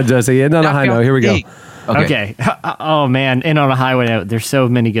 last one, Jesse. End on a high note. Here we go. Okay. Oh, man. And on a highway note, there's so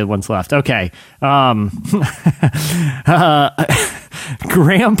many good ones left. Okay.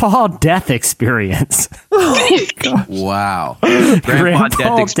 Grandpa Death Experience. Wow. Grandpa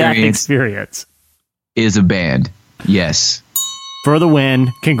Death Experience is a band. Yes. For the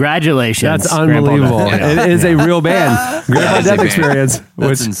win. Congratulations. That's Grandpa unbelievable. Death. It is a real band. Grandpa is a Death band. Experience. That's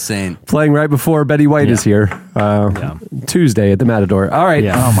which insane. playing right before Betty White is here. Tuesday at the Matador. All right.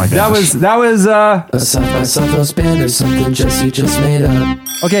 Yeah. Oh my gosh. That was A South by Southwest band or something Jesse just made up.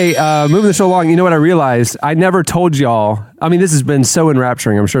 okay. Moving the show along. You know what I realized? I never told y'all. I mean, this has been so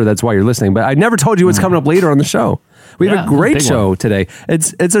enrapturing. I'm sure that's why you're listening. But I never told you what's coming up later on the show. We have Yeah, a great big show one. today.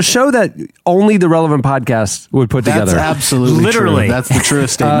 It's a show that only the Relevant Podcast would put That's together. absolutely Literally. true. That's the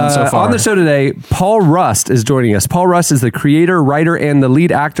truest statement so far. On the show today, Paul Rust is joining us. Paul Rust is the creator, writer, and the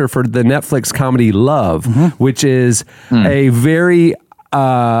lead actor for the Netflix comedy Love, which is a very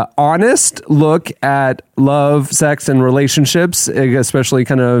honest look at love, sex, and relationships, especially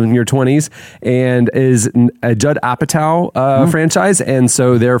kind of in your 20s, and is a Judd Apatow franchise, and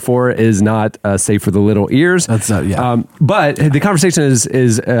so therefore is not safe for the little ears. That's but the conversation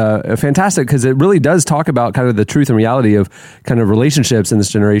is fantastic because it really does talk about kind of the truth and reality of kind of relationships in this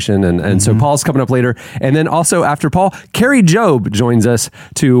generation, and so Paul's coming up later, and then also after Paul, Kari Jobe joins us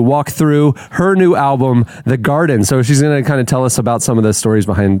to walk through her new album, The Garden. So she's going to kind of tell us about some of the stories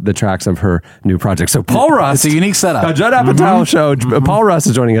behind the tracks of her new project. So Paul Rust, it's a unique setup. A Judd Apatow show. Paul Rust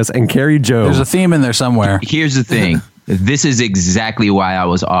is joining us, and Kari Jobe. There's a theme in there somewhere. Here's the thing. This is exactly why I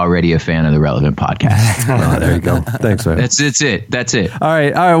was already a fan of the Relevant podcast. Oh, there you go. Thanks, man. That's it. All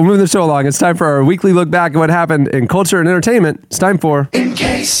right. We'll move the show along. It's time for our weekly look back at what happened in culture and entertainment. It's time for In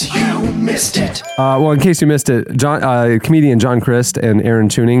Case You Missed It. In case you missed it, comedian John Christ and Aaron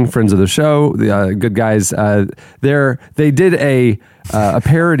Tuning, friends of the show, good guys. They did a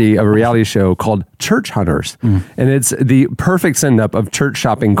parody of a reality show called Church Hunters, and it's the perfect send-up of church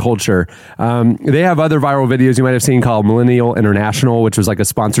shopping culture. They have other viral videos you might have seen called Millennial International, which was like a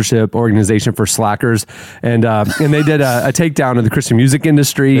sponsorship organization for slackers, and they did a takedown of the Christian music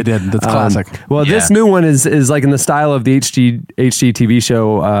industry. They did. That's classic. This new one is like in the style of the HGTV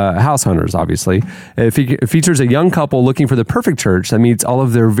show House Hunters, obviously. It features a young couple looking for the perfect church that meets all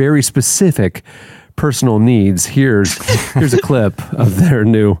of their very specific personal needs. Here's a clip of their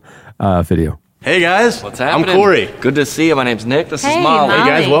new video. Hey guys, what's happening? I'm Corey. Good to see you. My name's Nick. This is Molly. Hey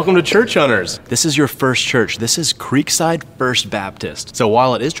guys, welcome to Church Hunters. This is your first church. This is Creekside First Baptist. So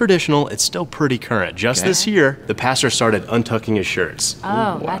while it is traditional, it's still pretty current. Just this year, the pastor started untucking his shirts.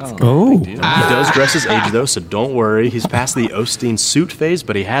 Oh, that's good. Oh. He does dress his age though, so don't worry. He's past the Osteen suit phase,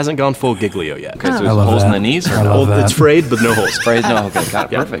 but he hasn't gone full Giglio yet. Okay, so there's holes in the knees or no? Well, it's frayed, but no holes. Frayed, no. Okay,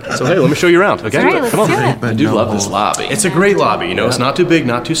 got it. Perfect. So hey, let me show you around. Okay, Great, let's come on. do it. I do love this lobby. It's a great lobby. You know, it's not too big,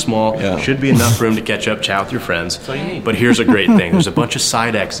 not too small. Yeah. Should be enough room to catch up, chat with your friends. That's what you need. But here's a great thing. There's a bunch of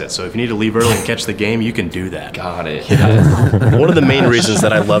side exits, so if you need to leave early and catch the game, you can do that. Got it. One of the main reasons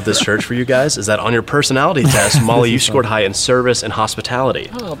that I love this church for you guys is that on your personality test, Molly, you scored high in service and hospitality.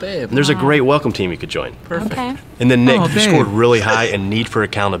 Oh, babe. And there's a great welcome team you could join. Perfect. Okay. And then Nick, Oh, you babe. scored really high in need for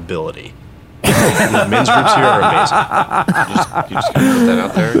accountability. And the men's groups here are amazing. You just gonna put that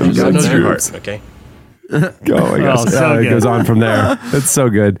out there? God knows your groups. heart, okay? I guess. so It good. goes on from there. It's so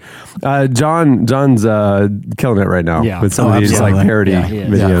good. John's killing it right now with some of these like absolutely. parody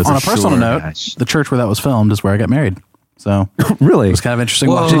videos. On a personal note, Gosh. the church where that was filmed is where I got married. So Really? it was kind of interesting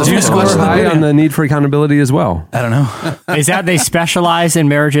Whoa. watching. Did you those score videos. high on the need for accountability as well? I don't know. Is that they specialize in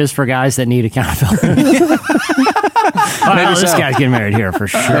marriages for guys that need accountability? Maybe this guy's getting married here for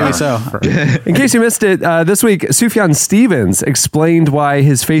sure. Maybe so. In case you missed it, this week, Sufjan Stevens explained why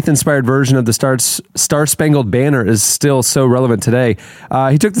his faith-inspired version of the Star-Spangled Banner is still so relevant today.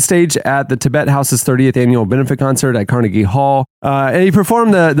 He took the stage at the Tibet House's 30th annual benefit concert at Carnegie Hall, and he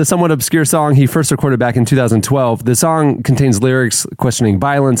performed the somewhat obscure song he first recorded back in 2012. The song contains lyrics questioning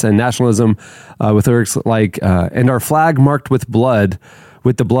violence and nationalism, with lyrics like, and our flag marked with blood,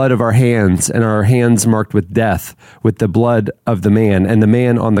 with the blood of our hands, and our hands marked with death, with the blood of the man, and the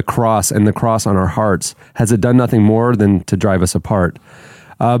man on the cross, and the cross on our hearts. Has it done nothing more than to drive us apart?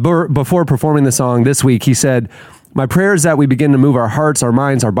 Before performing the song this week, he said, "My prayer is that we begin to move our hearts, our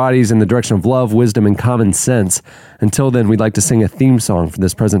minds, our bodies in the direction of love, wisdom, and common sense. Until then, we'd like to sing a theme song for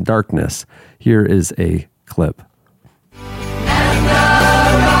this present darkness." Here is a clip.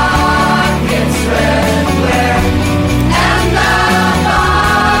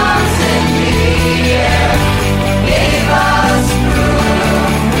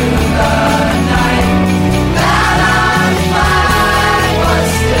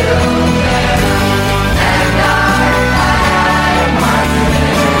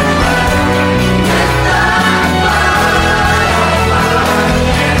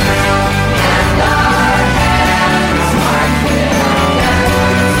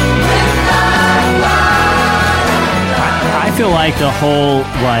 I feel like the whole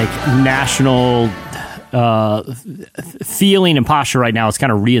like national feeling and posture right now has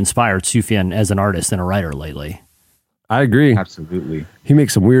kind of re-inspired Sufjan as an artist and a writer lately. I agree. Absolutely. He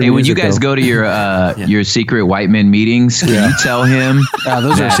makes some weird Hey, when music, you guys though. go to your secret white men meetings, can you tell him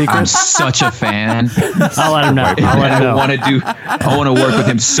Those are that secrets? I'm such a fan? I'll let him know. I want to work with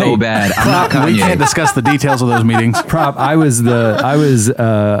him so bad. I'm not We Kanye. can't discuss the details of those meetings. Prop, I was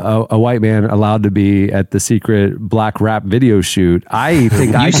a white man allowed to be at the secret black rap video shoot. I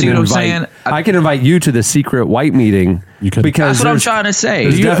think I see can what I'm invite. saying? I can invite you to the secret white meeting. You could. Because That's what I'm there's- trying to say.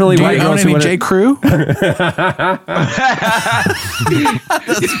 There's definitely Do white you know girls who any wanna- J. Crew?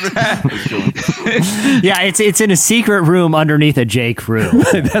 Yeah, it's in a secret room underneath a J. Crew.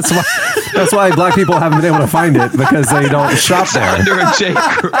 That's why. That's why black people haven't been able to find it, because they don't shop there. Under a J.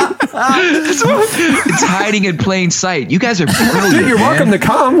 Crew. It's hiding in plain sight. You guys are brilliant. Dude, you're welcome to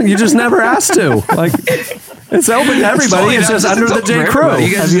come. You just never asked to. Like, it's open to everybody. It's just under the J. Crew.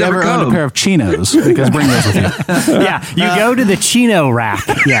 Have you ever owned a pair of chinos? Because bring those with you. Yeah, you go to the chino rack.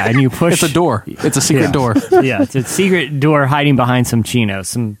 Yeah, and you push. It's a door. It's a secret door. Yeah, it's a secret door hiding behind some chinos,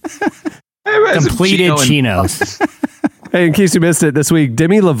 some completed chinos. Hey, in case you missed it this week,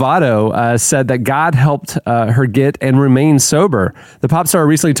 Demi Lovato said that God helped her get and remain sober. The pop star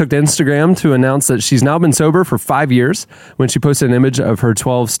recently took to Instagram to announce that she's now been sober for 5 years when she posted an image of her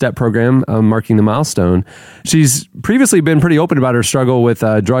 12-step program marking the milestone. She's previously been pretty open about her struggle with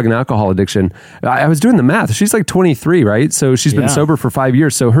drug and alcohol addiction. I was doing the math. She's like 23, right? So she's been sober for 5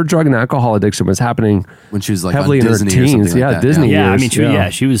 years. So her drug and alcohol addiction was happening when she was like heavily on in Disney her teens. or something like that. Disney years. I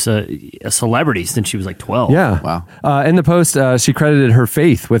mean, she was a celebrity since she was like 12. Yeah. Wow. In the post, she credited her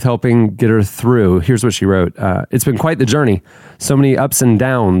faith with helping get her through. Here's what she wrote. It's been quite the journey. So many ups and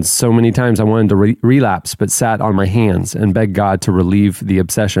downs. So many times I wanted to relapse, but sat on my hands and begged God to relieve the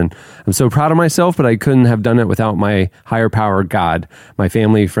obsession. I'm so proud of myself, but I couldn't have done it without my higher power, God, my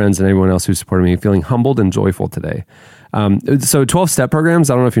family, friends, and everyone else who supported me, feeling humbled and joyful today. So 12-step programs,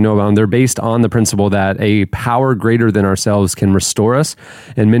 I don't know if you know about them, they're based on the principle that a power greater than ourselves can restore us,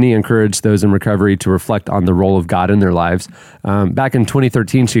 and many encourage those in recovery to reflect on the role of God in their lives. Back in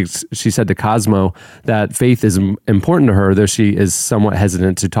 2013, she said to Cosmo that faith is important to her, though she is somewhat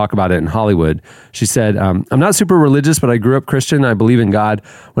hesitant to talk about it in Hollywood. She said, I'm not super religious, but I grew up Christian. I believe in God.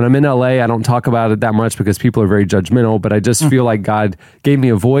 When I'm in LA, I don't talk about it that much because people are very judgmental, but I just feel like God gave me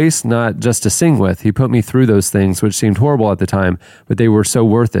a voice, not just to sing with. He put me through those things, which seemed horrible at the time, but they were so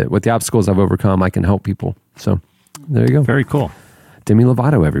worth it. With the obstacles I've overcome, I can help people. So there you go. Very cool. Demi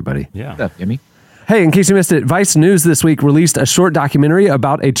Lovato, everybody. Yeah. What's up, Jimmy? Hey, in case you missed it, Vice News this week released a short documentary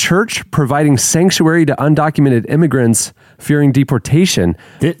about a church providing sanctuary to undocumented immigrants fearing deportation.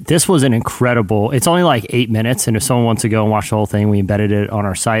 This was an incredible, it's only like 8 minutes, and if someone wants to go and watch the whole thing, we embedded it on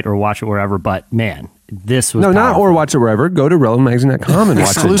our site or watch it wherever, but man, this was not or watch it wherever. Go to relevantmagazine.com and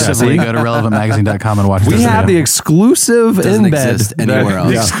watch it. Exclusively go to relevantmagazine.com and watch it. We have the exclusive Doesn't embed exist anywhere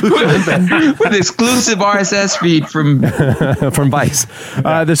else. With exclusive RSS feed from from Vice.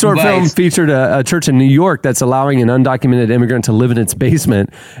 The short film featured a church in New York that's allowing an undocumented immigrant to live in its basement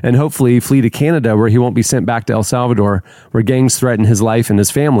and hopefully flee to Canada, where he won't be sent back to El Salvador, where gangs threaten his life and his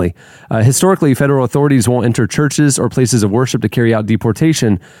family. Historically, federal authorities won't enter churches or places of worship to carry out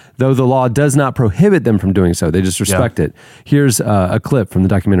deportation, though the law does not prohibit them from doing so. They just respect it. Here's a clip from the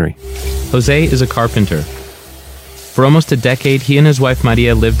documentary. Jose is a carpenter. For almost a decade, he and his wife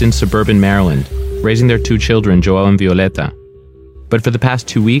Maria lived in suburban Maryland, raising their 2 children, Joel and Violeta. But for the past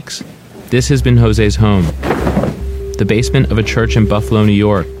 2 weeks, this has been Jose's home. The basement of a church in Buffalo, New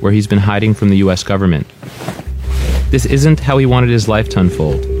York, where he's been hiding from the U.S. government. This isn't how he wanted his life to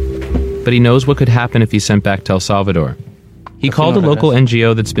unfold, but he knows what could happen if he's sent back to El Salvador. He called a local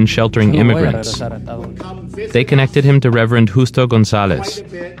NGO that's been sheltering immigrants. They connected him to Reverend Justo Gonzalez,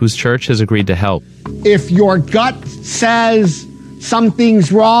 whose church has agreed to help. If your gut says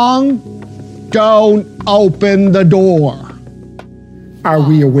something's wrong, don't open the door. Are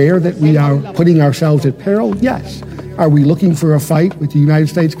we aware that we are putting ourselves at peril? Yes. Are we looking for a fight with the United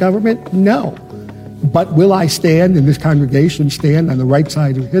States government? No. But will I stand in this congregation, stand on the right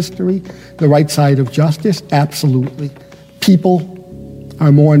side of history, the right side of justice? Absolutely. People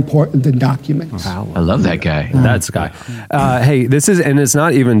are more important than documents. I love that guy. That's the guy. Hey, this is, and it's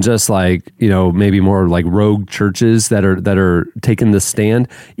not even just like, maybe more like rogue churches that are taking the stand.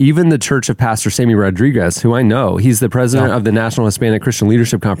 Even the church of Pastor Sammy Rodriguez, who I know, he's the president of the National Hispanic Christian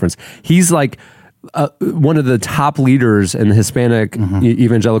Leadership Conference. He's like one of the top leaders in the Hispanic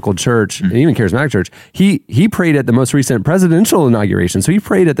evangelical church, and even charismatic church. He prayed at the most recent presidential inauguration. So he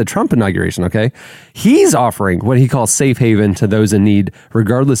prayed at the Trump inauguration, okay? He's offering what he calls safe haven to those in need,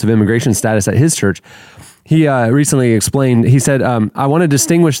 regardless of immigration status at his church. He recently explained, he said, I want to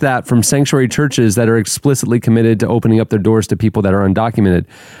distinguish that from sanctuary churches that are explicitly committed to opening up their doors to people that are undocumented.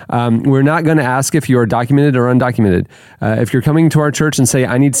 We're not going to ask if you are documented or undocumented. If you're coming to our church and say,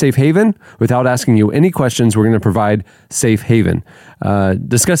 I need safe haven, without asking you any questions, we're going to provide safe haven.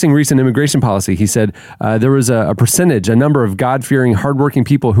 Discussing recent immigration policy, he said, there was a percentage, a number of God-fearing, hardworking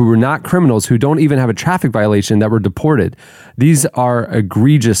people who were not criminals, who don't even have a traffic violation, that were deported. These are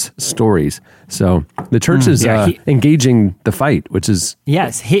egregious stories. So the church is engaging the fight, which is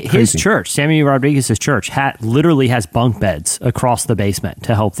his church, Sammy Rodriguez's church, literally has bunk beds across the basement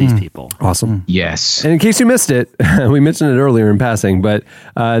to help these people. Awesome. Yes. And in case you missed it, we mentioned it earlier in passing, but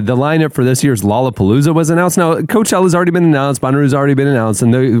the lineup for this year's Lollapalooza was announced. Now, Coachella's already been announced, Bonnaroo's already already been announced,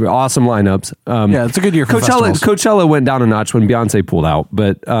 and they're awesome lineups. Yeah, it's a good year for festivals. Coachella went down a notch when Beyonce pulled out,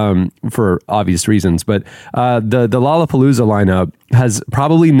 but for obvious reasons. But the Lollapalooza lineup has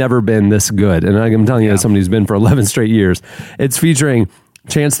probably never been this good, and I'm telling you, as somebody who's been for 11 straight years, it's featuring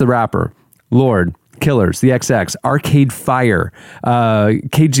Chance the Rapper, Lorde, Killers, the XX, Arcade Fire,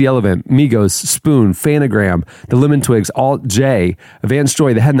 KG Element, Migos, Spoon, Fanagram, the Lemon Twigs, Alt J, Vance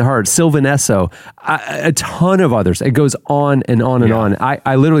Joy, The Head and the Heart, Sylvan Esso, a ton of others. It goes on and on and on.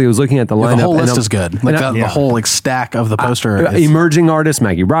 I literally was looking at the lineup. The whole list is good. Like the whole stack of the poster. Emerging artists,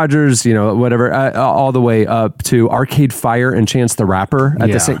 Maggie Rogers, whatever, all the way up to Arcade Fire and Chance the Rapper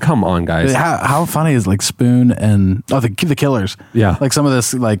at the same. Come on, guys. How funny is like Spoon and the Killers? Yeah, like some of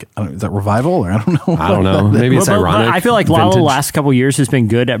this, like is that Revival or I don't know. I don't know. Maybe it's ironic. I feel like Lala the last couple of years has been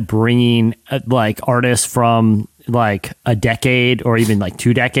good at bringing like artists from like a decade or even like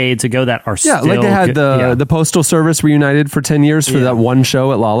 2 decades ago that are still like they had the Postal Service reunited for 10 years for that one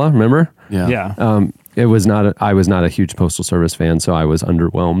show at Lala. Remember? Yeah. It was not. I was not a huge Postal Service fan, so I was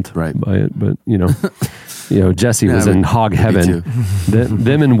underwhelmed by it. But Jesse was in hog heaven.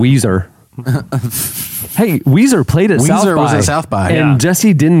 Them and Weezer. Hey, Weezer played at South by. Weezer was at South by, and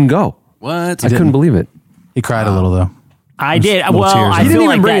Jesse didn't go. What? I couldn't believe it. He cried a little though. I did. Well, I feel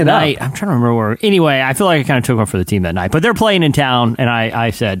like that night. I'm trying to remember where. Anyway, I feel like I kind of took one for the team that night. But they're playing in town, and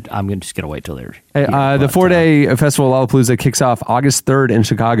I said I'm just going to wait till they're. The 4-day festival Lollapalooza kicks off August 3rd in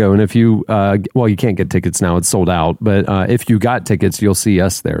Chicago, and if you you can't get tickets now; it's sold out. But if you got tickets, you'll see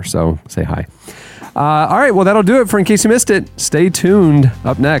us there. So say hi. All right, well that'll do it for In Case You Missed It. Stay tuned.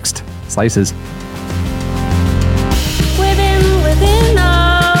 Up next, Slices. Within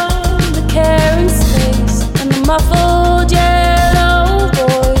all the caring space and the muffled yellow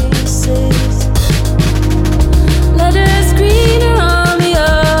voices, letters greener on the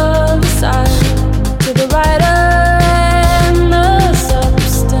other side, to the writer and the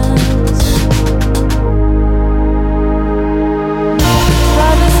substance.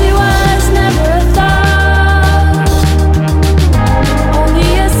 Privacy was never a thought,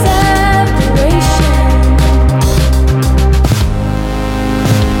 only a separation.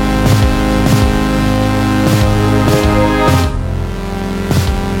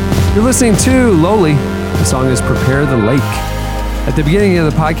 You're listening to Lowly. The song is Prepare the Lake. At the beginning of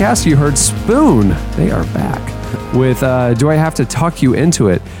the podcast, you heard Spoon. They are back with Do I Have to Talk You Into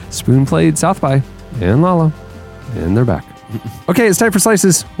It? Spoon played South by and Lala, and they're back. Okay, it's time for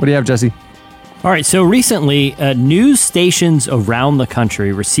Slices. What do you have, Jesse? All right, so recently, news stations around the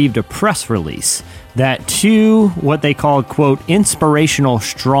country received a press release that 2 what they called, quote, inspirational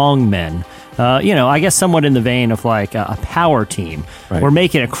strongmen, I guess somewhat in the vein of like a power team, were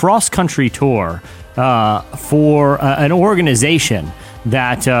making a cross-country tour for an organization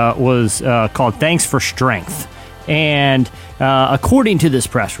that was called Thanks for Strength. And according to this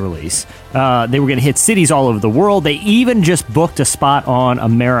press release, they were going to hit cities all over the world. They even just booked a spot on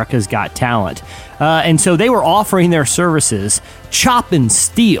America's Got Talent. And so they were offering their services, chop and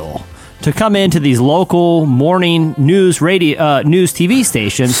steal, to come into these local morning news TV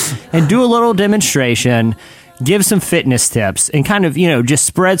stations and do a little demonstration, give some fitness tips, and kind of, just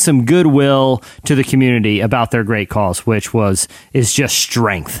spread some goodwill to the community about their great cause, which is just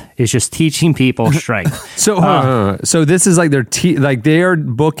strength. It's just teaching people strength. So this is like they are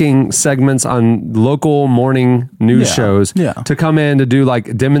booking segments on local morning news shows to come in to do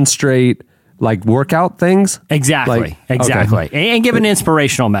like demonstrate like workout things? Exactly. And give an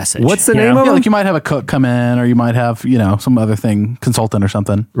inspirational message. What's the name of it? Like you might have a cook come in, or you might have, some other thing, consultant or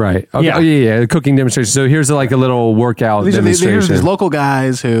something. Right. Okay. Yeah. Cooking demonstration. So here's like a little workout demonstration. These are these local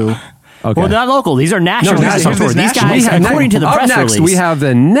guys who... Okay. Well, they're not local. These are national guys. These guys, according to the press release. We have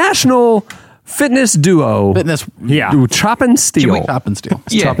the National Fitness Duo. Chop and Steal. Chop and Steal.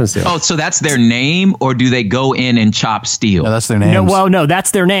 Yeah. Chop and Steal. Oh, so that's their name, or do they go in and chop steel? No, that's their names. No,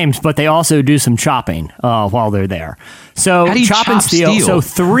 that's their names, but they also do some chopping while they're there. So How do you chop and steal. So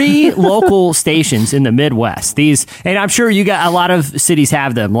 3 local stations in the Midwest. These, and I'm sure you got a lot of cities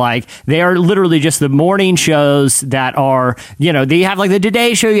have them. Like they are literally just the morning shows that are, they have like the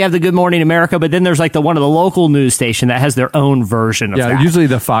Today Show. You have the Good Morning America, but then there's like one of the local news station that has their own version of that. Yeah, usually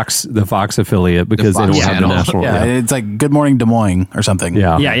the Fox affiliate because they don't have the national. Yeah, it's like Good Morning Des Moines or something.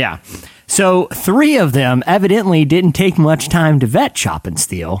 Yeah. So 3 of them evidently didn't take much time to vet Chop and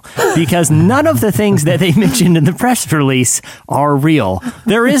Steal because none of the things that they mentioned in the press release are real.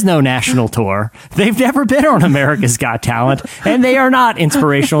 There is no national tour. They've never been on America's Got Talent, and they are not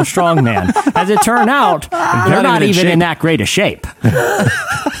inspirational strongman. As it turned out, they're not even in that great a shape.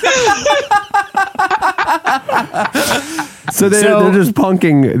 So they're just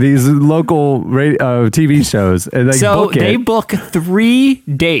punking these local TV shows, and they book 3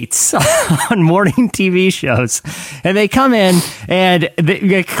 dates on morning TV shows, and they come in, and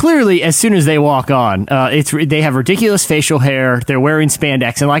they clearly, as soon as they walk on, they have ridiculous facial hair. They're wearing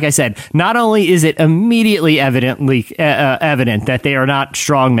spandex, and like I said, not only is it immediately evident that they are not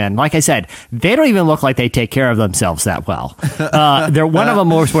strong men. Like I said, they don't even look like they take care of themselves that well. One of them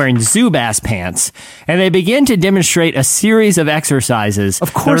was wearing Zubaz pants, and they begin to demonstrate a series of exercises.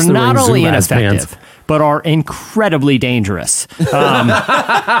 Of course, that are not only ineffective, pants, but are incredibly dangerous. One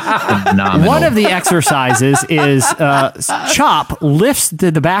of the exercises is Chop lifts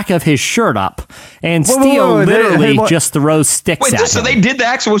the back of his shirt up, and Steele literally just throws sticks at him. So they did the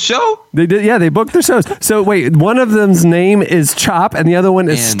actual show? They did, yeah. They booked their shows. So wait, one of them's name is Chop, and the other one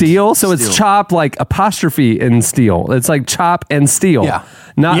is Steele. So it's Chop like apostrophe in Steele. It's like Chop and Steele. Yeah.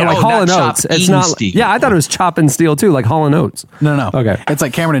 Not like Hall & Oates. It's not. Steel. Yeah, I thought it was Chop and Steele too, like Hall & Oates. No. Okay. It's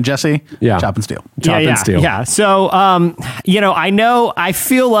like Cameron and Jesse. Yeah. Chop and Steele. Chop and Steele. Yeah. So, I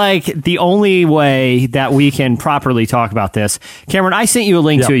feel like the only way that we can properly talk about this, Cameron, I sent you a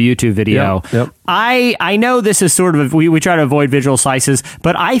link to a YouTube video. Yep. I know this is sort of, we try to avoid visual slices,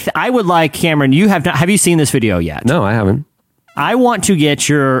 but I would like, Cameron, have you seen this video yet? No, I haven't. I want to get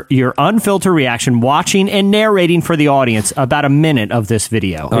your unfiltered reaction, watching and narrating for the audience about a minute of this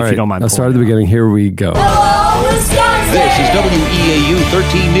video, if you don't mind. I'll start at the beginning. Here we go. This is WEAU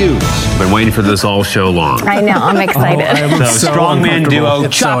 13 News. Been waiting for this all show long. I know, I'm excited. Strongman duo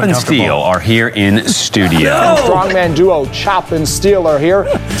Chop and Steele are here in studio. Strongman duo Chop and Steele are here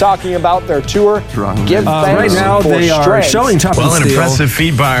talking about their tour. Give thanks right now for they are strength. showing Chop and Well, an Steele. impressive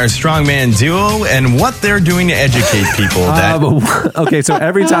feat by our Strongman duo and what they're doing to educate people. Okay, so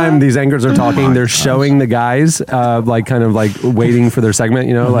every time these anchors are talking, they're showing the guys kind of waiting for their segment,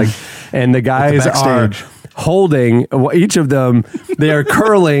 and the guys are holding each of them. They are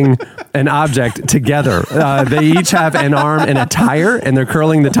curling an object together. They each have an arm and a tire, and they're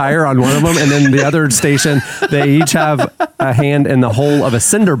curling the tire on one of them, and then the other station, they each have a hand in the hole of a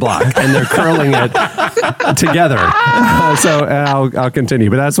cinder block, and they're curling it together. I'll continue,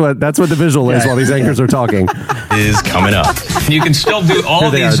 but that's what the visual is while these anchors are talking. Is coming up. You can still do all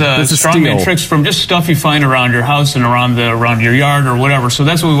these strongman tricks from just stuff you find around your house and around your yard or whatever. So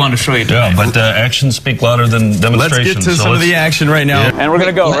that's what we want to show you today. Yeah, but actions speak louder than demonstrations. Let's get to some of the action right now. Yeah. And we're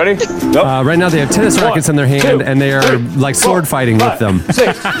going to go. Ready? Go. Right now they have tennis rackets in their hand, and they are like sword fighting with them. 6,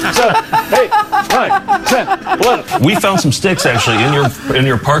 7, 8, 9, 10, 11. We found some sticks actually in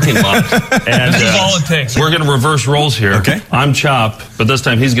your parking lot. And this is all it takes. We're going to reverse roles here. Okay. I'm Chop, but this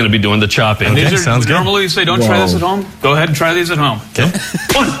time he's going to be doing the chopping. Okay, sounds good. Normally you say don't try this at home. Go ahead and try these at home. Okay.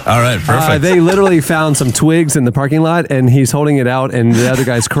 All right, perfect. They literally found some twigs in the parking lot, and he's holding it out, and the other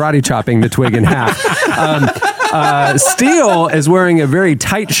guy's karate chopping the twig in half. Steele is wearing a very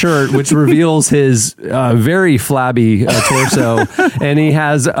tight shirt, which reveals his very flabby torso, and he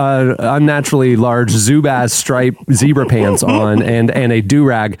has unnaturally large Zubaz stripe zebra pants on and a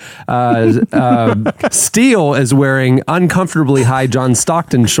do-rag. Steele is wearing uncomfortably high John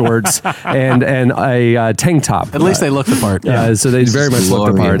Stockton shorts and a tank top. At least they look the part. So they very much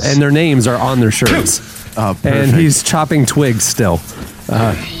look the part, and their names are on their shirts. And he's chopping twigs still.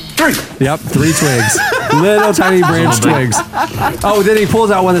 3. Yep, 3 twigs. Little tiny branch twigs. Oh, then he pulls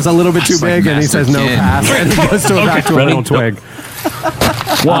out one that's a little bit too big, and he says no pass, and he goes back to a little twig.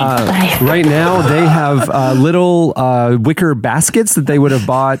 Right now, they have little wicker baskets that they would have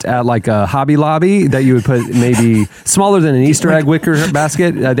bought at like a Hobby Lobby that you would put maybe smaller than an Easter egg wicker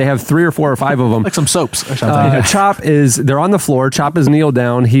basket. They have 3 or 4 or 5 of them. Like some soaps or something. Chop they're on the floor. Chop is kneeled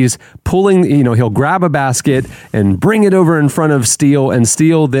down. He's pulling, he'll grab a basket and bring it over in front of Steele, and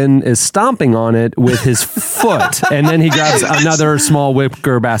Steele then is stomping on it with his foot. And then he grabs another small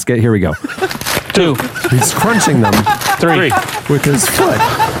wicker basket. Here we go. 2. He's crunching them. 3. With his foot.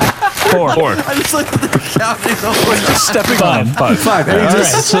 4. I just looked at the counting. Just stepping 5. 5. And he All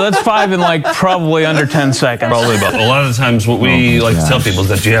just- right, so that's 5 in probably under 10 seconds. Probably about. A lot of the times what we like to tell people is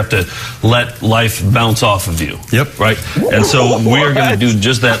that you have to let life bounce off of you. Yep. Right? And so we are going to do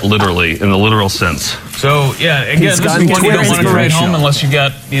just that literally, in the literal sense. So, yeah, again, this is one you don't want to parade home unless you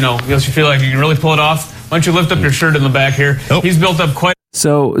feel like you can really pull it off. Why don't you lift up your shirt in the back here? He's built up quite.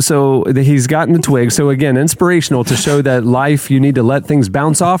 So he's gotten the twig. So again, inspirational to show that life, you need to let things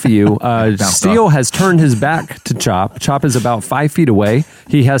bounce off of you. Steele has turned his back to Chop. Chop is about 5 feet away.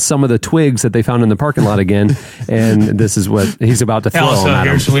 He has some of the twigs that they found in the parking lot again, and this is what he's about to throw at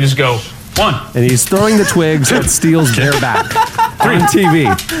him. So we just go 1. And he's throwing the twigs at Steele's bare back on TV.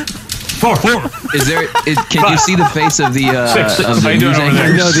 4. Can you see the face of the 6. of How the you doing news over there?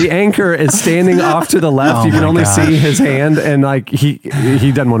 anchor? No, the anchor is standing off to the left. Oh You can my only gosh. see his hand, and like he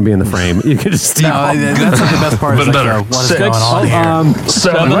doesn't want to be in the frame. You can just see. No, that's not the best part. Is But like, better. what is going on here?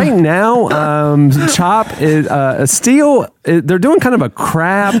 So right now, Chop is Steel. They're doing kind of a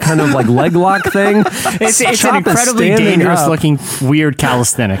crab, kind of like leg lock thing. It's an Chop is incredibly standing dangerous up. looking, weird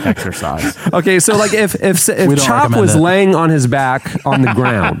calisthenic exercise. Okay, so like if don't Chop recommend was it. laying on his back on the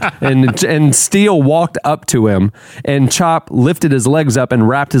ground and Steel walked up to him and Chop lifted his legs up and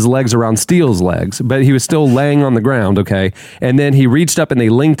wrapped his legs around Steel's legs, but he was still laying on the ground, okay? And then he reached up and they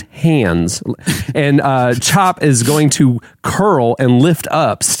linked hands. And Chop is going to curl and lift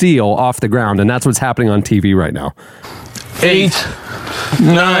up Steel off the ground, and that's what's happening on TV right now. 8,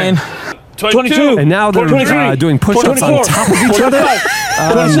 9, 22. And now they're 23, doing push-ups on 24, top of each other.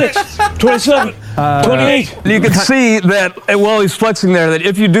 26, 27, 28. You can see that while he's flexing there, that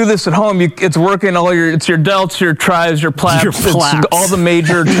if you do this at home, it's working it's your delts, your triceps, your plaps, it's all the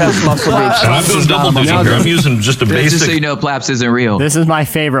major chest muscle groups. I'm doing double duty here. I'm using just a Just so basic you know, Plaps isn't real. This is my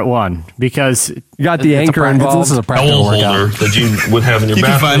favorite one because You got the anchor involved. This is a practical towel holder workout. that you would have in your You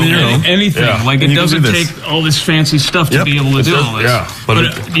can bathroom. find it in your home. Anything. Yeah. Like, And it you can do doesn't this. take all this fancy stuff to Yep. be able to It do does, all this. yeah.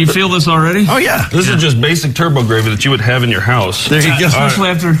 But do you feel this already? Oh, yeah. This is just basic turbo gravy that you would have in your house. There you go. Especially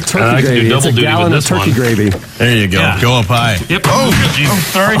after And I can do double It's a duty gallon with of this turkey one. gravy. There you go. Yeah. Go up high. Yep.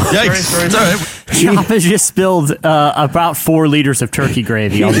 Sorry. Yikes. It's all right. Chop has just spilled about 4 liters of turkey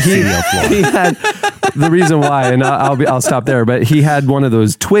gravy on the studio floor. He had the reason why, and I'll stop there. But he had one of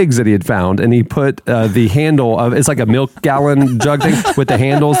those twigs that he had found, and he put the handle of it's like a milk gallon jug thing with the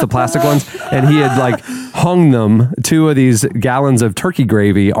handles, the plastic ones, and he had like hung them 2 of these gallons of turkey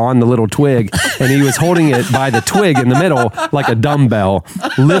gravy on the little twig, and he was holding it by the twig in the middle like a dumbbell,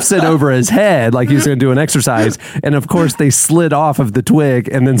 lifts it over his head like he was going to do an exercise, and of course they slid off of the twig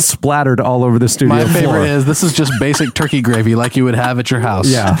and then splattered all over the studio My floor. favorite is this is just basic turkey gravy like you would have at your house.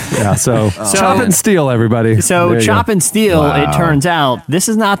 Yeah. So Chop and Steel, everybody. So There you Chop go. and Steel, Wow. it turns out, this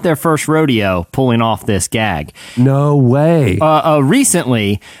is not their first rodeo pulling off this gag. No way.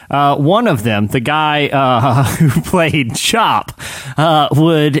 Recently, one of them, the guy who played Chop,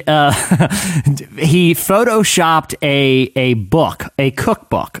 he photoshopped a book, a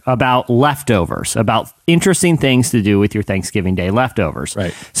cookbook about leftovers, about interesting things to do with your Thanksgiving Day leftovers.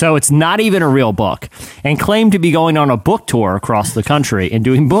 Right. So it's not even a real book, and claimed to be going on a book tour across the country and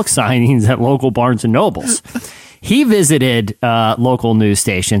doing book signings at local Barnes and Nobles. He visited local news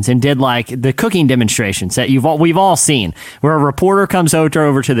stations and did like the cooking demonstrations that we've all seen, where a reporter comes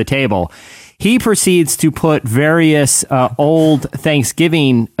over to the table. He proceeds to put various old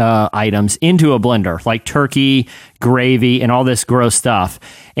Thanksgiving items into a blender, like turkey, gravy, and all this gross stuff,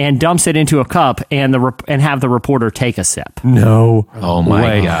 and dumps it into a cup and have the reporter take a sip. No. Oh my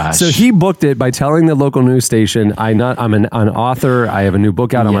way. gosh. So he booked it by telling the local news station, I'm an author. I have a new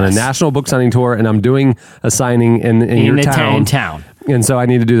book out. I'm on a Yes. national book signing tour, and I'm doing a signing in your town. In town. And so I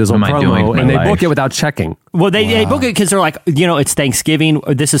need to do this What little am I doing promo, with my and they life? book it without checking. Well, they book it because they're like, it's Thanksgiving.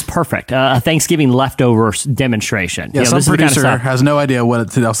 This is perfect. A Thanksgiving leftovers demonstration. Yeah, You know, some this is the kind of producer stuff. has no idea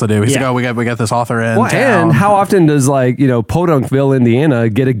what else to do. He's Yeah. like, oh, we got this author in Well, town. and how often does Podunkville, Indiana,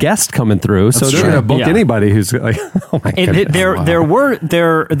 get a guest coming through? So That's they're true. going to book Yeah. anybody who's like, oh my goodness.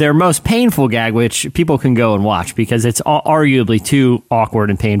 Their most painful gag, which people can go and watch because it's arguably too awkward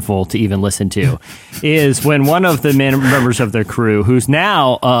and painful to even listen to, is when one of the members of their crew, who's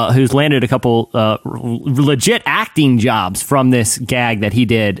landed a couple legit acting jobs from this gag that he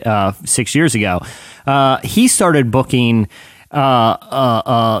did 6 years ago, he started booking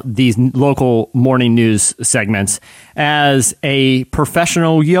these local morning news segments as a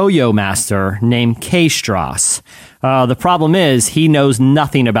professional yo-yo master named K. Strauss. The problem is he knows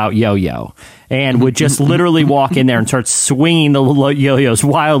nothing about yo-yo and would just literally walk in there and start swinging the yo-yos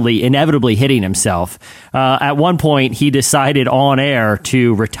wildly, inevitably hitting himself. At one point, he decided on air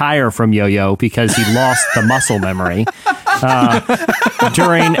to retire from yo-yo because he lost the muscle memory.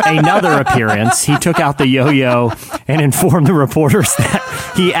 During another appearance, he took out the yo-yo and informed the reporters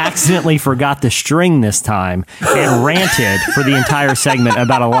that he accidentally forgot the string this time and ranted for the entire segment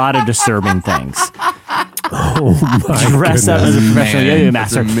about a lot of disturbing things. Dressed up as a professional yo-yo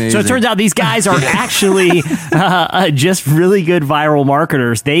master. So it turns out these guys are actually just really good viral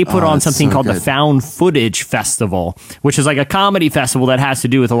marketers. They put on something called the Found Footage Festival, which is like a comedy festival that has to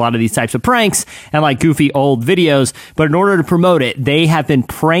do with a lot of these types of pranks and like goofy old videos. But in order to promote it, they have been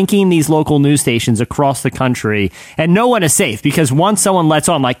pranking these local news stations across the country, and no one is safe because once someone lets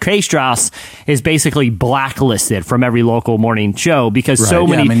on, like K. Strauss is basically blacklisted from every local morning show because so Right.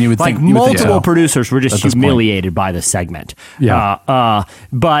 Yeah, many I mean, you would think multiple so. producers were just At this point. humiliated by the segment. Yeah.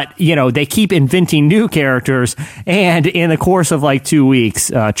 But, they keep inventing new characters. And in the course of like 2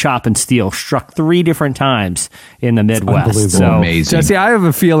 weeks, Chop and Steele struck 3 different times in the Midwest. So amazing. Jesse, I have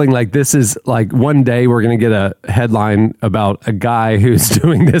a feeling like this is like one day we're going to get a headline about a guy who's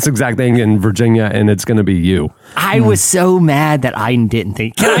doing this exact thing in Virginia, and it's going to be you. I was so mad that I didn't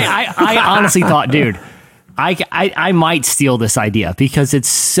think. I honestly thought, dude, I might steal this idea because it's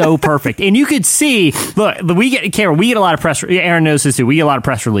so perfect. And you could see, look, we get a lot of press. Aaron knows this too. We get a lot of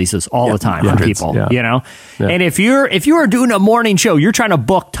press releases all the time from people, Yeah. And if you are doing a morning show, you're trying to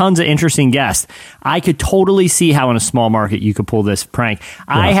book tons of interesting guests. I could totally see how in a small market you could pull this prank. Yeah.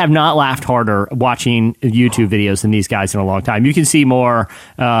 I have not laughed harder watching YouTube videos than these guys in a long time. You can see more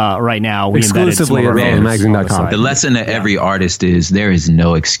right now. We exclusively at magazine.com. The lesson to every artist is there is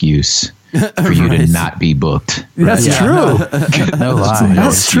no excuse for you to not be booked. That's true. No lie.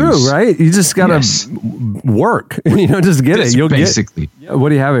 That's true, right? You just gotta work. Just get it. You'll basically. Get. What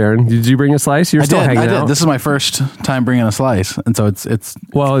do you have, Aaron? Did you bring a slice? You're still hanging out. This is my first time bringing a slice, and so it's.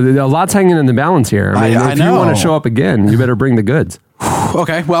 Well, a lot's hanging in the balance here. I mean, if you want to show up again, you better bring the goods.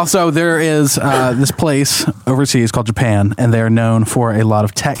 Okay, well, so there is this place overseas called Japan, and they're known for a lot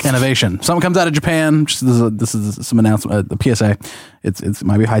of tech innovation. Something comes out of Japan. This is some announcement, the PSA. It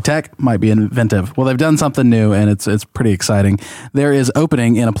might be high tech, might be inventive. Well, they've done something new, and it's pretty exciting. There is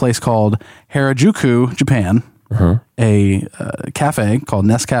opening in a place called Harajuku, Japan, a cafe called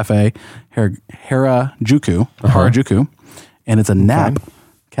Nescafe Harajuku, and it's a nap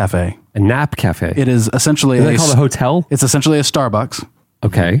cafe. A nap cafe. It is essentially Is it called a hotel? It's essentially a Starbucks.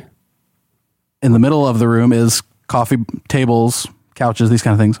 Okay. In the middle of the room is coffee tables, couches, these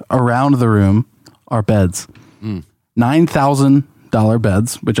kind of things. Around the room are beds. $9,000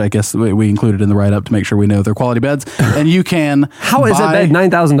 beds, which I guess we included in the write-up to make sure we know they're quality beds. And you can How is a bed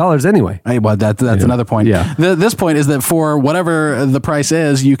 $9,000 anyway? Well, that's another point. Yeah. This point is that for whatever the price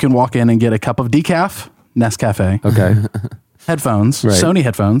is, you can walk in and get a cup of decaf, Nescafe. Okay. Headphones, Right. Sony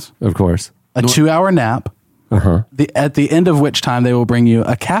headphones, Of course. a 2-hour nap, at the end of which time they will bring you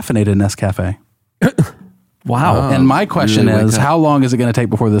a caffeinated Nescafe. Wow. And my question is, how long is it going to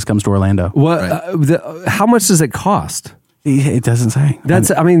take before this comes to Orlando? What? How much does it cost? It doesn't say.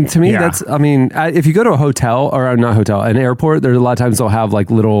 If you go to a hotel or not hotel, an airport, there's a lot of times they'll have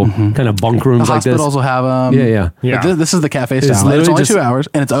like little kind of bunk rooms The like this. hospitals will have them. Yeah. But this is the cafe It's style. It's literally only just- 2 hours,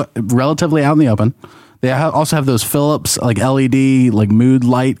 and it's relatively out in the open. They also have those Philips like LED like mood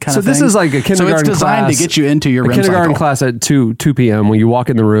light kind of thing. So this is like a kindergarten So it's designed class, to get you into your REM kindergarten cycle. class at 2 p.m. when you walk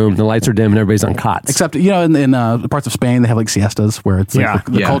in the room, the lights are dim and everybody's on cots. Except in parts of Spain they have like siestas where it's like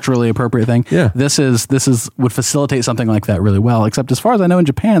the culturally appropriate thing. Yeah. This would facilitate something like that really well. Except as far as I know in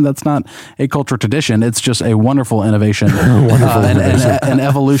Japan that's not a cultural tradition. It's just a wonderful innovation, an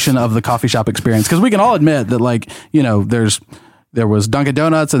evolution of the coffee shop experience. Because we can all admit that there was Dunkin'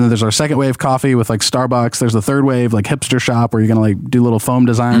 Donuts, and then there's our second wave coffee with like Starbucks. There's the third wave, like hipster shop, where you're gonna like do little foam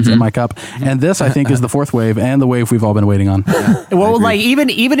designs in my cup. And this, I think, is the fourth wave and the wave we've all been waiting on. Well, like even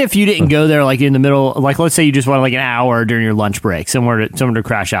if you didn't go there, like in the middle, like let's say you just wanted like an hour during your lunch break, somewhere to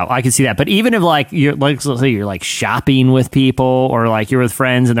crash out, I can see that. But even if like let's say you're like shopping with people, or like you're with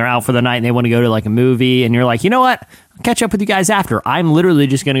friends and they're out for the night and they want to go to like a movie, and you're like, you know what? I'll catch up with you guys after. I'm literally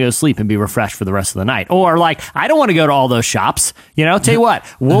just going to go sleep and be refreshed for the rest of the night. Or like, I don't want to go to all those shops. Tell you what,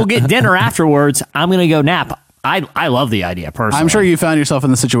 we'll get dinner afterwards. I'm going to go nap. I love the idea personally. I'm sure you found yourself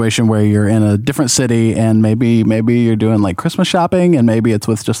in the situation where you're in a different city and maybe you're doing like Christmas shopping, and maybe it's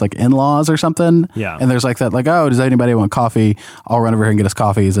with just like in-laws or something. Yeah. And there's like that, like, oh, does anybody want coffee? I'll run over here and get us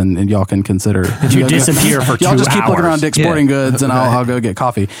coffees, and y'all can consider. You disappear for 2 hours. Y'all just keep looking around Dick's Sporting Goods, and I'll go get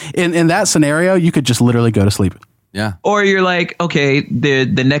coffee. In that scenario, you could just literally go to sleep. Yeah. Or you're like, okay,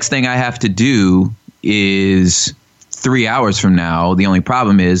 the next thing I have to do is 3 hours from now. The only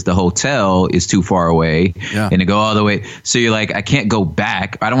problem is the hotel is too far away, and to go all the way. So you're like, I can't go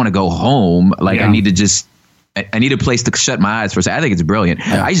back. I don't want to go home. Like I need to just. I need a place to shut my eyes for a second. I think it's brilliant.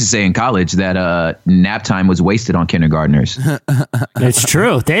 I used to say in college that nap time was wasted on kindergartners. It's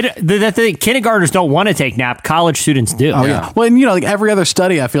true. The kindergartners don't want to take nap. College students do. Oh yeah. Well, and like every other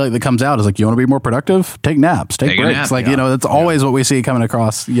study I feel like that comes out is like, you want to be more productive? Take naps. Take breaks. Nap. That's always what we see coming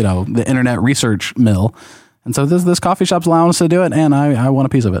across, the internet research mill. And so this coffee shop's allowing us to do it, and I want a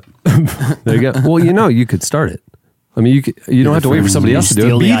piece of it. There you go. Well, you could start it. I mean, you don't have to wait for somebody else to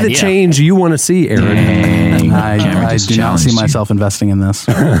do it. Be the change you want to see, Aaron. I do not see myself investing in this.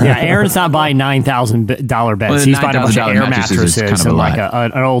 Yeah, Aaron's not buying $9,000 beds. He's buying a bunch of air mattresses and like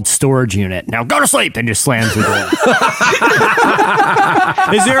an old storage unit. Now go to sleep and just slams the door.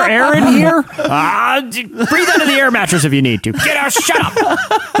 Is there air in here? Breathe into the air mattress if you need to. Get out! Shut up!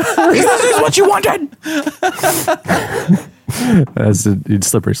 This is what you wanted. That's a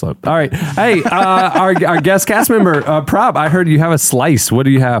slippery slope. All right. Hey, our guest cast member, Prop, I heard you have a slice. What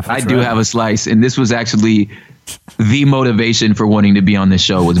do you have? I do have a slice. And this was actually the motivation for wanting to be on this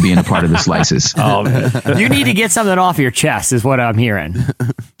show, was being a part of the slices. Oh, man. You need to get something off your chest is what I'm hearing.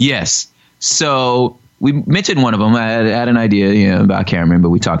 Yes. So we mentioned one of them. I had an idea about Cameron, but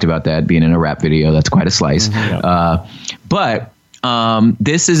we talked about that being in a rap video. That's quite a slice. But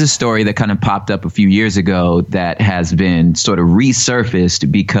this is a story that kind of popped up a few years ago that has been sort of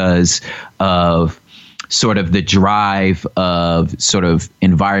resurfaced because of sort of the drive of sort of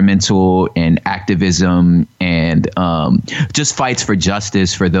environmental and activism and just fights for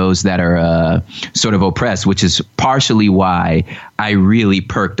justice for those that are sort of oppressed, which is partially why I really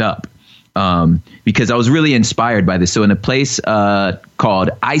perked up. Because I was really inspired by this. So in a place called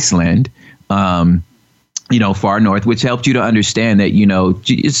Iceland, far north, which helped you to understand that,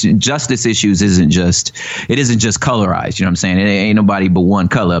 justice issues isn't just colorized. You know what I'm saying? It ain't nobody but one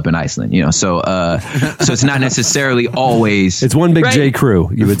color up in Iceland, so it's not necessarily always. It's one big J crew,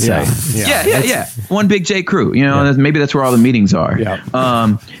 you would say. Yeah. One big J crew, maybe that's where all the meetings are. Yeah.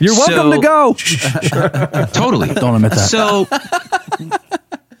 You're welcome to go. Totally. Don't admit that.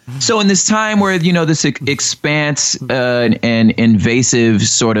 So in this time where, this expanse and invasive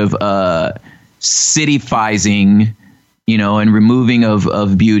sort of cityfying, and removing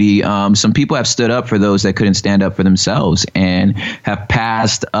of beauty, some people have stood up for those that couldn't stand up for themselves and have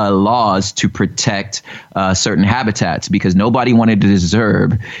passed laws to protect certain habitats, because nobody wanted to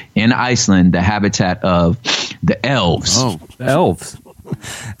disturb in Iceland the habitat of the elves. Oh, the elves.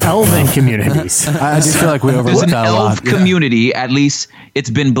 Elven communities. I just feel like we overlooked that a lot. Elf community, at least it's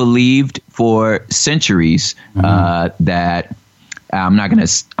been believed for centuries that I'm not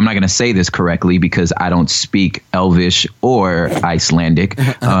gonna say this correctly because I don't speak Elvish or Icelandic,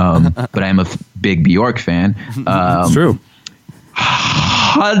 but I'm a big Bjork fan. It's true.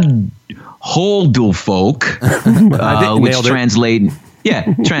 Holdulfolk, which translates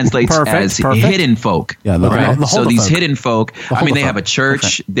as hidden folk. Yeah, right. So these hidden folk, they have a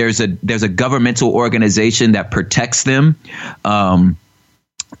church. Okay. There's a governmental organization that protects them.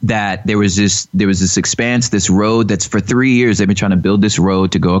 That there was this expanse, this road that's for 3 years they've been trying to build this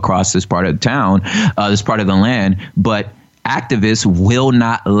road to go across this part of the town, this part of the land, but activists will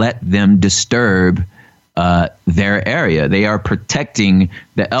not let them disturb their area. They are protecting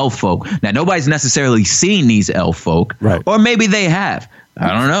the elf folk. Now, nobody's necessarily seen these elf folk, right? Or maybe they have.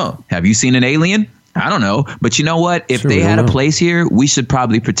 I don't know. Have you seen an alien? I don't know. But you know what? If they had a place here, we should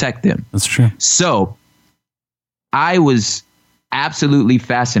probably protect them. That's true. So I was absolutely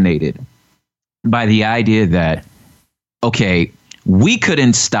fascinated by the idea that, okay, we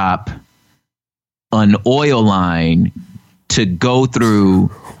couldn't stop an oil line to go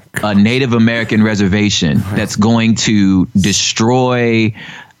through a Native American reservation that's going to destroy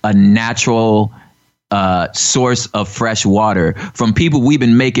a natural source of fresh water from people we've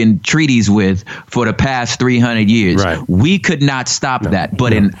been making treaties with for the past 300 years. Right. We could not stop that.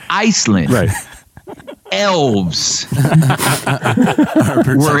 But in Iceland, elves were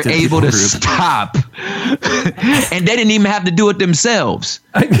able to stop, and they didn't even have to do it themselves.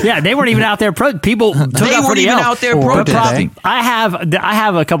 Yeah, they weren't even out there. People took they up for weren't the even elf. out there protesting. I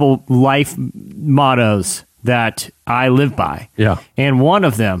have a couple life mottos that I live by. Yeah, and one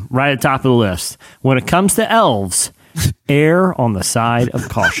of them, right at the top of the list, when it comes to elves, err on the side of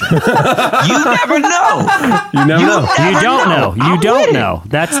caution. You never know. You never know. You don't know. You don't know.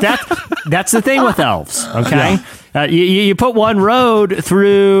 That's the thing with elves. Okay. You put one road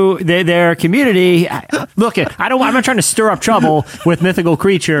through their community. Look, I'm not trying to stir up trouble with mythical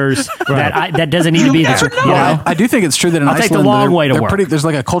creatures that doesn't need to be there. I do think it's true that in I'll Iceland, take the long way to work. There's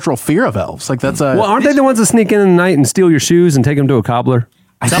like a cultural fear of elves. Like that's a. Well, aren't they the ones that sneak in the night and steal your shoes and take them to a cobbler?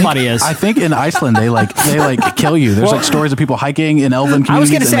 Somebody is. I think in Iceland they kill you. There's like stories of people hiking in elven communities. I was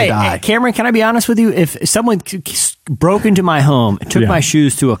going to say, they die. Cameron, can I be honest with you? If someone broke into my home, took my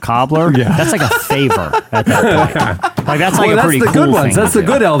shoes to a cobbler, that's like a favor at that point. Like that's like a pretty the cool good ones. thing That's to the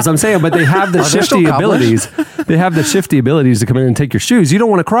do. good elves. I'm saying, but they have the Are there shifty still cobblers? abilities. They have the shifty abilities to come in and take your shoes. You don't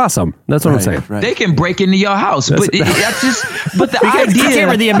want to cross them. That's what I'm saying. Right. They can break into your house, but that's just. But the idea,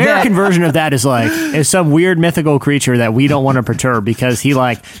 Cameron, the American version of that is some weird mythical creature that we don't want to perturb because he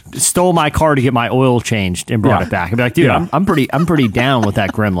like stole my car to get my oil changed and brought it back. I'd be like, dude, I'm pretty down with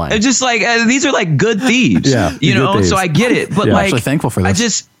that gremlin. it's just like these are like good thieves. Yeah, you good know. thieves. So I get it, but Yeah. like, Actually thankful for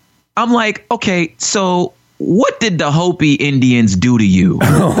this. I'm like, okay, so what did the Hopi Indians do to you?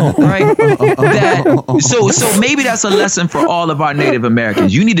 Right? So maybe that's a lesson for all of our Native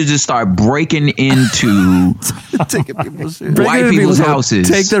Americans. You need to just start breaking into Taking people's shoes. white people's houses.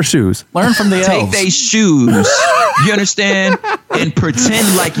 Take their shoes. Learn from the elves. Take their shoes. You understand? And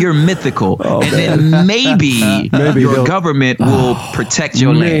pretend like you're mythical. And then maybe your they'll- government will protect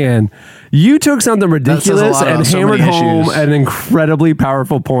your land. Man, you took something says a ridiculous lot and on so hammered many home issues. an incredibly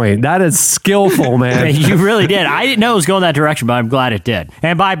powerful point. That is skillful, man. You really did. I didn't know it was going that direction, but I'm glad it did.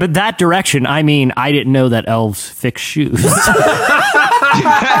 And by but that direction, I mean I didn't know that elves fix shoes.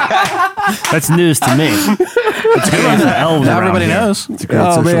 That's news to me. It's good the elves Now around everybody here. knows.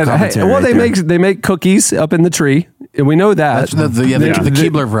 Oh man! Hey, well, they make cookies up in the tree, and we know that. That's the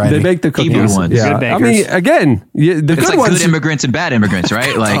Keebler variety. They make the cookies. Keebler ones. Yeah, Good I mean, again, the It's good like ones. good immigrants and bad immigrants,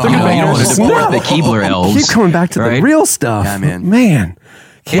 right? Like, you Oh, don't want to support no. the Keebler elves. Keep coming back to the right? real stuff. Yeah, man. Man.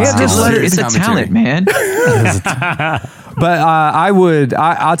 Can't just let it. It's a talent, man. But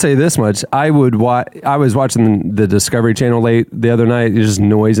I'll tell you this much. I was watching the Discovery Channel late the other night. There's just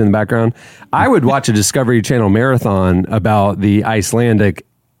noise in the background. I would watch a Discovery Channel marathon about the Icelandic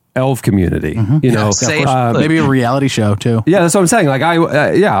elf community. You know, maybe a reality show too. yeah, that's what I'm saying. Like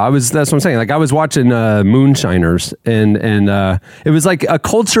that's what I'm saying. Like I was watching Moonshiners, and it was like a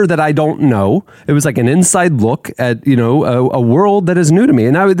culture that I don't know. It was like an inside look at a world that is new to me.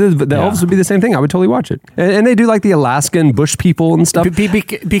 And the elves would be the same thing. I would totally watch it. And they do like the Alaskan bush people and stuff.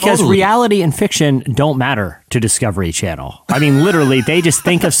 Because reality and fiction don't matter to Discovery Channel. I mean, literally, they just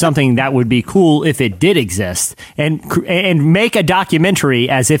think of something that would be cool if it did exist, and make a documentary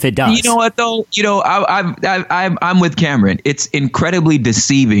as if it does. You know what though? I'm with Cameron. It's incredibly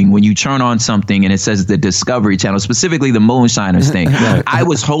deceiving when you turn on something and it says the Discovery Channel, specifically the Moonshiners thing. Right. I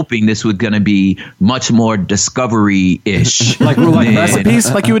was hoping this was going to be much more Discovery-ish, like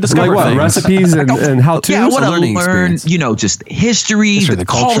recipes, like you would discover what recipes and how to. Yeah, I want to learn, just history, the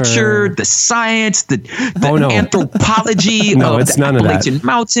culture, the science, the anthropology No, of it's the none of that. Appalachian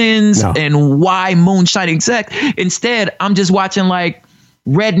Mountains and why moonshine exist. Instead, I'm just watching like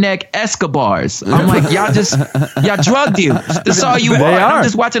redneck Escobars. I'm like, y'all drug dealers. That's all you are. I'm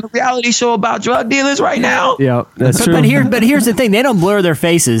just watching a reality show about drug dealers right now. Yeah, that's true. But here's the thing: they don't blur their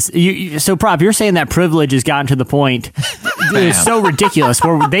faces. So, Prop, you're saying that privilege has gotten to the point it's so ridiculous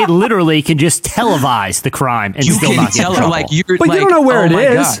where they literally can just televise the crime and still not get in trouble. But you don't know where it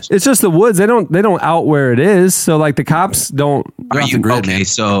is. Gosh. It's just the woods. They don't out where it is. So like the cops don't. Okay,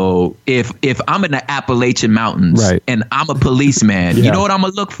 so if I'm in the Appalachian Mountains and I'm a policeman, you know what I'm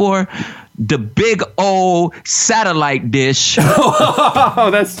gonna look for? The big old satellite dish. Oh,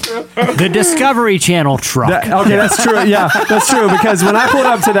 that's true. The Discovery Channel truck. That's true. Yeah, that's true. Because when I pulled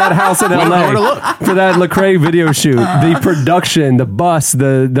up to that house in LA for that Lecrae video shoot, the production, the bus,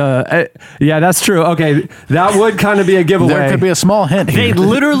 yeah, that's true. Okay, that would kind of be a giveaway. There could be a small hint. They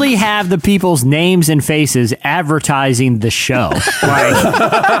literally have the people's names and faces advertising the show. Like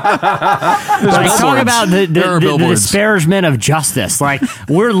talk about the disparagement of justice. Like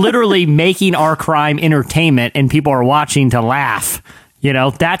we're literally making our crime entertainment and people are watching to laugh.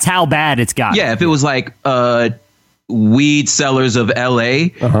 That's how bad it's gotten. Yeah, if it was like weed sellers of LA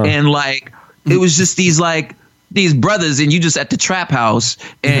and like it was just these brothers and you just at the trap house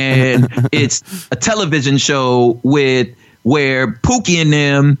and it's a television show where Pookie and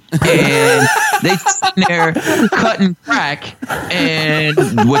them and they sitting there cutting crack and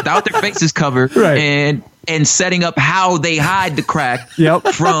without their faces covered and setting up how they hide the crack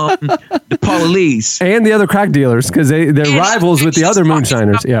from the police and the other crack dealers because they're rivals with the other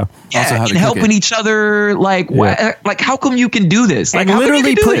moonshiners. Yeah, and helping each other. Like how come you can do this? Like and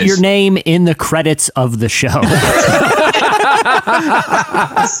literally put this? your name in the credits of the show.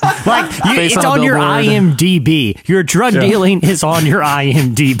 It's on your IMDb. Your drug dealing is on your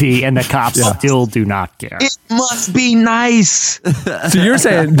IMDb, and the cops still do not care. It must be nice. So you're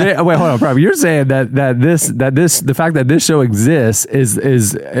saying, wait, hold on, Rob. You're saying that the fact that this show exists is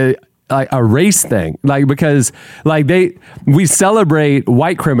like a race thing, like because like we celebrate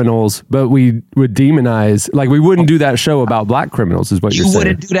white criminals, but we would demonize, like we wouldn't do that show about black criminals, is what you're saying. You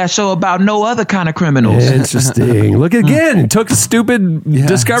wouldn't do that show about no other kind of criminals. Interesting. Look again, took a stupid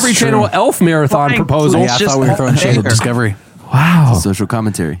Discovery Channel Elf Marathon proposal. Yeah, I thought we were throwing shade at Discovery. Wow. Social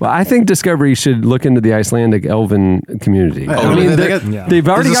commentary. Well, I think Discovery should look into the Icelandic elven community. I mean, they've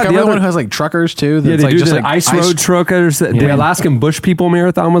already got the other one who has like truckers too. Yeah, they like do just the like ice road truckers. The Alaskan Bush People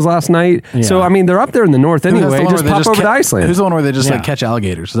Marathon was last night. Yeah. So, I mean, they're up there in the north anyway. Just pop over to Iceland. Who's the one where they just like catch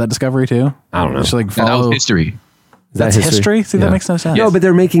alligators? Is that Discovery too? I don't know. Just like that follow was history. That's history? See, that makes no sense. No, but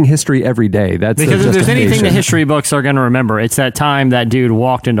they're making history every day. That's because if there's anything the history books are going to remember, it's that time that dude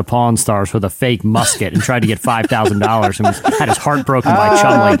walked into Pawn Stars with a fake musket and tried to get $5,000 and had his heart broken by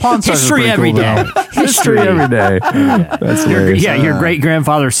Chumley. History every day. History every day. That's hilarious. Your great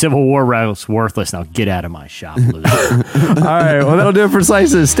grandfather's Civil War was worthless. Now get out of my shop, loser. All right, well, that'll do it for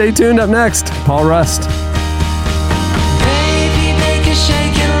Slices. Stay tuned. Up next, Paul Rust.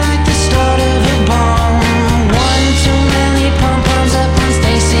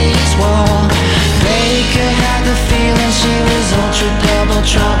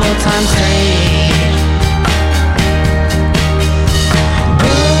 Trouble times 3.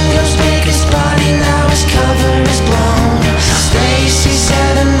 Bruno's biggest body now his cover is blown. Stacy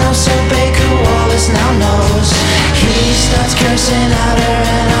said enough, so Baker Wallace now knows. He starts cursing at her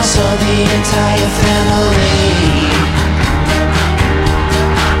and also the entire family.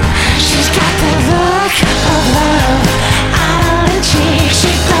 She's got the look of love out on her cheek.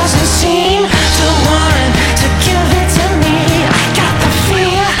 She doesn't seem to want to give it to me. I got the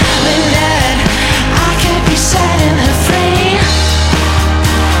feeling that I could be setting her free.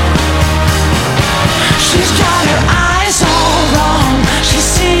 She's got her eyes all wrong. She's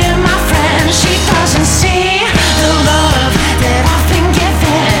seeing my friend. She doesn't see the love that I've been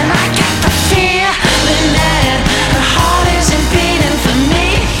given. I got the feeling that her heart isn't beating for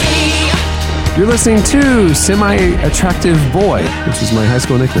me. You're listening to Semi-Attractive Boy, which is my high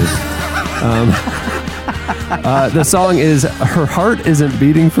school nickname. The song is Her Heart Isn't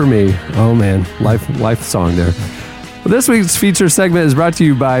Beating for Me. Oh man, life song there. Well, this week's feature segment is brought to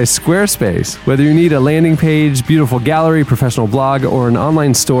you by Squarespace. Whether you need a landing page, beautiful gallery, professional blog, or an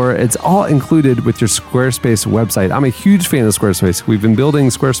online store, it's all included with your Squarespace website. I'm a huge fan of Squarespace. We've been building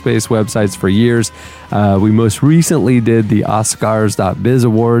Squarespace websites for years. We most recently did the Oscars.biz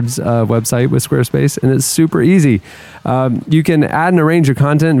Awards website with Squarespace, and it's super easy. You can add and arrange your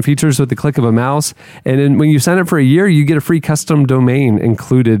content and features with the click of a mouse, and then when you sign up for a year, you get a free custom domain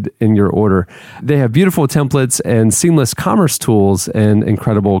included in your order. They have beautiful templates and seamless commerce tools and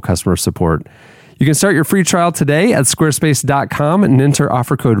incredible customer support. You can start your free trial today at squarespace.com and enter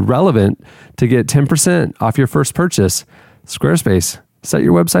offer code RELEVANT to get 10% off your first purchase. Squarespace, set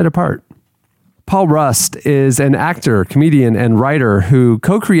your website apart. Paul Rust is an actor, comedian, and writer who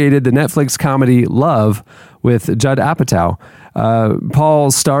co-created the Netflix comedy Love with Judd Apatow.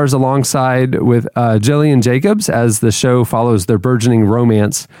 Paul stars alongside with Jillian Jacobs as the show follows their burgeoning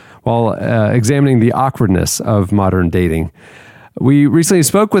romance while examining the awkwardness of modern dating. We recently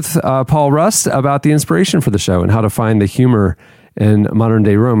spoke with Paul Rust about the inspiration for the show and how to find the humor in modern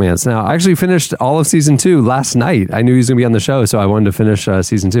day romance. Now, I actually finished all of season 2 last night. I knew he was going to be on the show, so I wanted to finish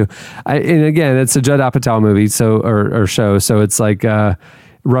season 2. And again, it's a Judd Apatow movie, or show, so it's like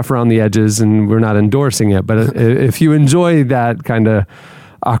rough around the edges, and we're not endorsing it. But if you enjoy that kind of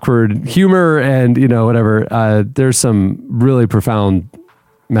awkward humor and whatever, there's some really profound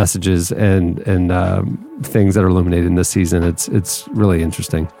messages and things that are illuminated in this season. It's really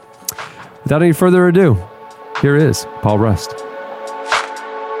interesting. Without any further ado, here is Paul Rust.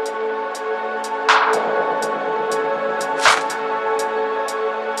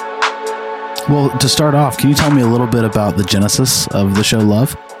 Well, to start off, can you tell me a little bit about the genesis of the show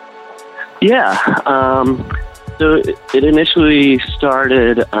Love? Yeah. So it initially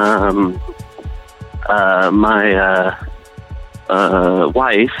started my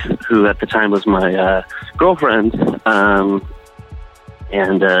wife, who at the time was my girlfriend, and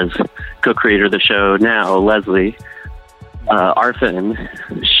as co-creator of the show now, Leslie Arfin,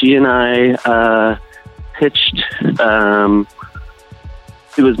 she and I pitched.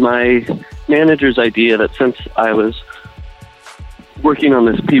 It was my manager's idea that since I was working on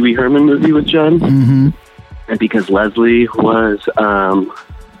this Pee Wee Herman movie with Judd, and because Leslie was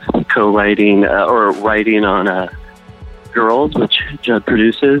co-writing or writing on Girls, which Judd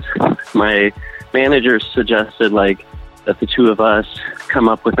produces, my manager suggested that the two of us come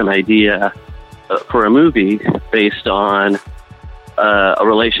up with an idea for a movie based on a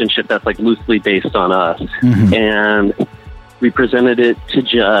relationship that's loosely based on us. And we presented it to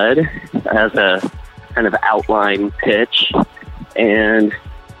Judd as a kind of outline pitch, and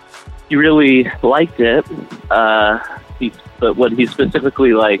he really liked it. But what he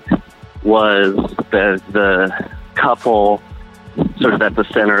specifically liked was the couple sort of at the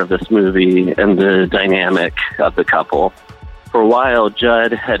center of this movie and the dynamic of the couple. For a while,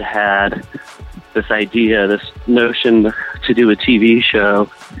 Judd had this idea, this notion to do a TV show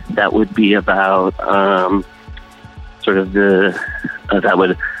that would be about sort of that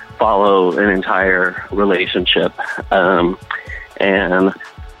would follow an entire relationship. And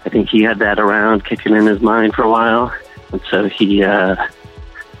I think he had that around kicking in his mind for a while. And so he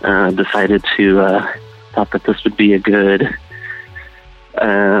decided to, thought that this would be a good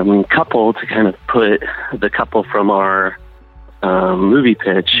couple to kind of put the couple from our movie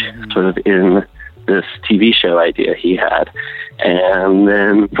pitch sort of in this TV show idea he had. And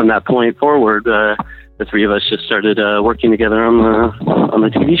then from that point forward, the three of us just started working together on the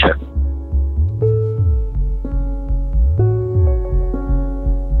TV show.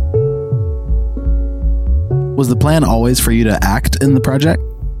 Was the plan always for you to act in the project?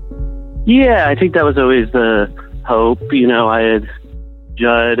 Yeah, I think that was always the hope.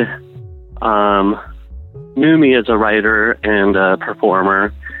 Judd knew me as a writer and a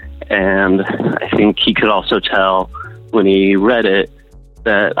performer, and I think he could also tell when he read it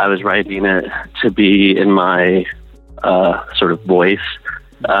that I was writing it to be in my sort of voice.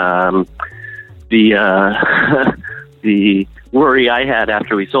 The worry I had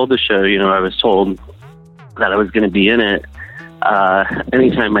after we sold the show, I was told that I was going to be in it.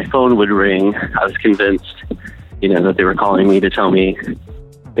 Anytime my phone would ring, I was convinced, that they were calling me to tell me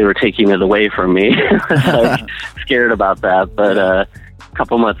they were taking it away from me. I was scared about that. But a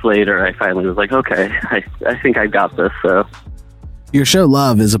couple months later, I finally was like, okay, I think I got this. So. Your show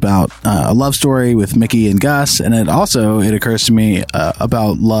Love is about a love story with Mickey and Gus, and it occurs to me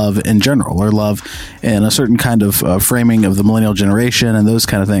about love in general, or love in a certain kind of framing of the millennial generation and those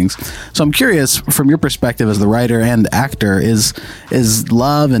kind of things. So I'm curious, from your perspective as the writer and actor, is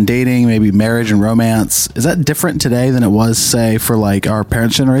love and dating, maybe marriage and romance, is that different today than it was, say, for like our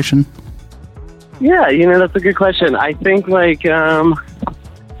parents' generation? Yeah, that's a good question. I think I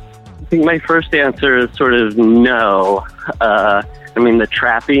think my first answer is sort of no. The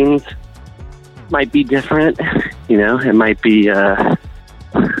trappings might be different. It might be a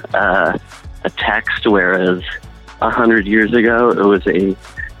text, whereas 100 years ago it was a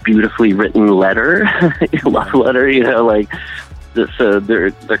beautifully written letter, love letter. So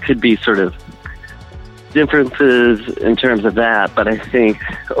there could be sort of differences in terms of that. But I think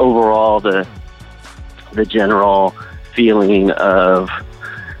overall the general feeling of,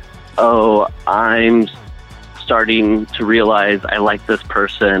 I'm starting to realize I like this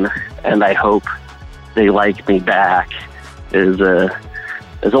person and I hope they like me back is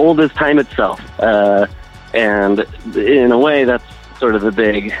as old as time itself. And in a way, that's sort of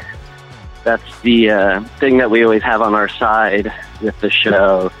that's the thing that we always have on our side with the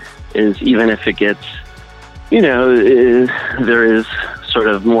show, is even if it gets, there is sort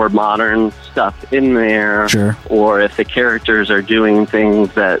of more modern stuff in there, sure, or if the characters are doing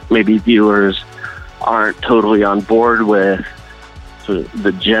things that maybe viewers aren't totally on board with, sort of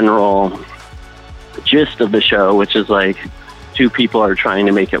the general gist of the show, which is like two people are trying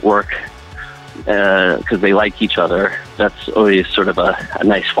to make it work because they like each other. That's always sort of a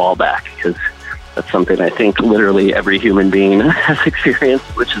nice fallback, because that's something I think literally every human being has experienced,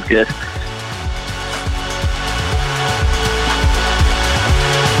 which is good.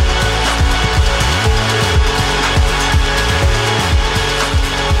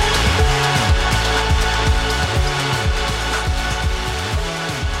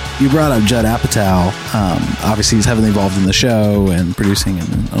 You brought up Judd Apatow. Obviously, he's heavily involved in the show and producing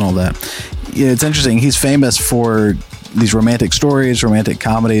and all that. It's interesting. He's famous for these romantic stories, romantic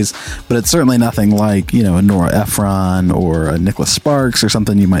comedies, but it's certainly nothing like, a Nora Ephron or a Nicholas Sparks or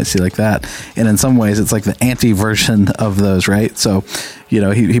something you might see like that. And in some ways, it's like the anti-version of those, right? So,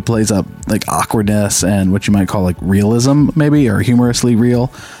 he plays up like awkwardness and what you might call like realism, maybe, or humorously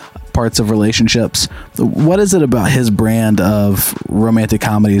real parts of relationships. What is it about his brand of romantic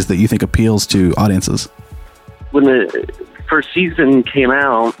comedies that you think appeals to audiences? When the first season came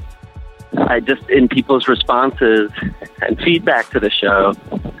out, in people's responses and feedback to the show,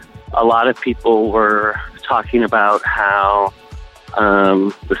 a lot of people were talking about how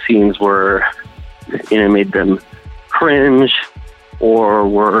the scenes were, made them cringe or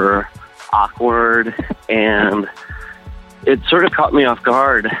were awkward, and it sort of caught me off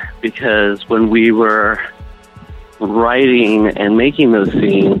guard, because when we were writing and making those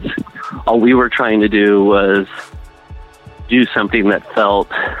scenes, all we were trying to do was do something that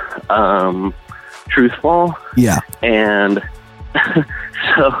felt truthful. Yeah. And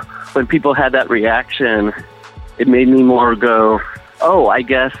so when people had that reaction, it made me more go, oh, I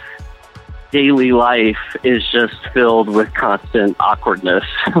guess daily life is just filled with constant awkwardness.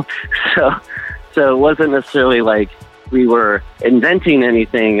 So it wasn't necessarily like we were inventing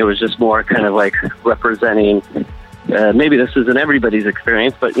anything. It was just more kind of like representing, maybe this isn't everybody's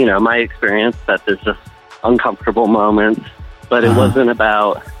experience, but, you know, my experience, that there's just uncomfortable moments, but it wasn't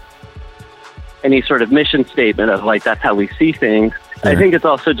about any sort of mission statement of like, that's how we see things. Sure. I think it's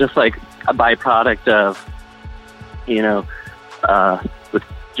also just like a byproduct of, you know, with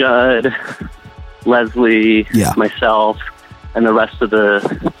Judd, Leslie, myself, and the rest of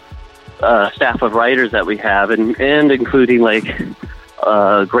the staff of writers that we have, and including like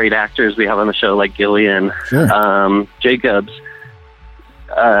great actors we have on the show like Gillian, Jacobs.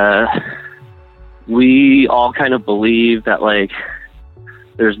 We all kind of believe that like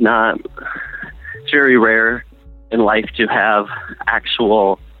it's very rare in life to have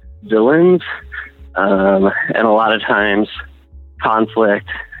actual villains, and a lot of times conflict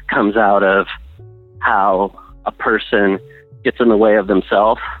comes out of how a person gets in the way of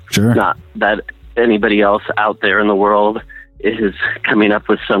themselves. Sure. Not that anybody else out there in the world is coming up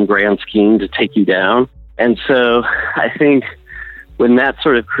with some grand scheme to take you down. And so I think when that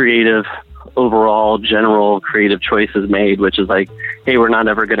sort of creative, overall general creative choice is made, which is like, hey, we're not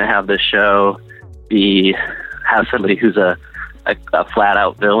ever going to have this show have somebody who's a flat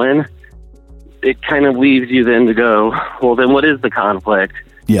out villain, it kind of leaves you then to go, well, then what is the conflict?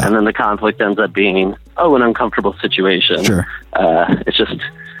 Yeah. And then the conflict ends up being, an uncomfortable situation. Sure. It's just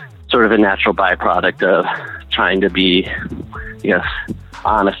sort of a natural byproduct of trying to be,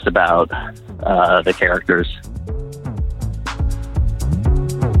 honest about the characters.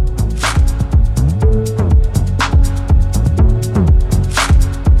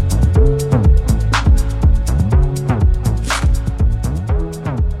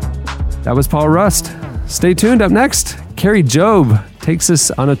 That was Paul Rust. Stay tuned. Up next, Kari Jobe takes us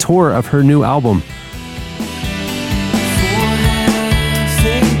on a tour of her new album.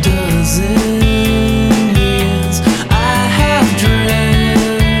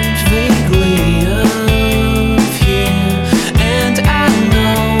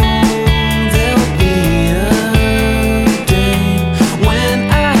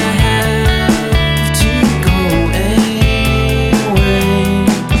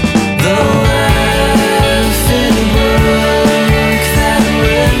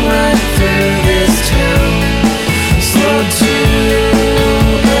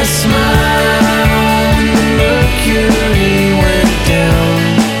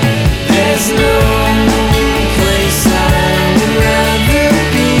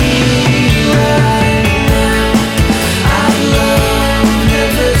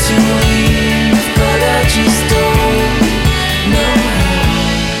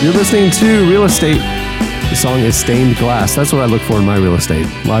 You're listening to Real Estate. The song is Stained Glass. That's what I look for in my real estate.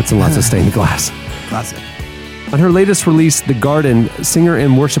 Lots and lots of stained glass. Classic. On her latest release, The Garden, singer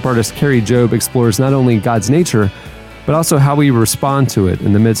and worship artist Kari Jobe explores not only God's nature, but also how we respond to it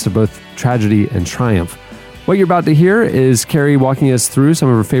in the midst of both tragedy and triumph. What you're about to hear is Kari walking us through some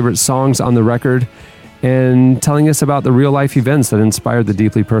of her favorite songs on the record and telling us about the real-life events that inspired the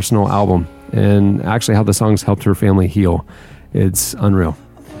deeply personal album and actually how the songs helped her family heal. It's unreal.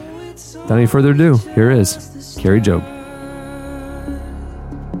 Without any further ado, here is Kari Jobe.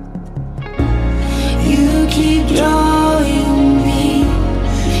 You keep drawing me,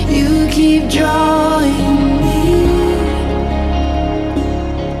 you keep drawing me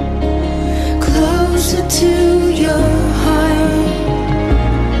closer to your heart.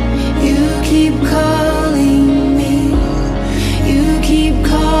 You keep calling me, you keep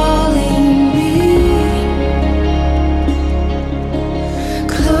calling me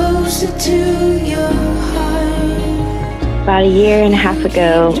closer to your heart. About a year and a half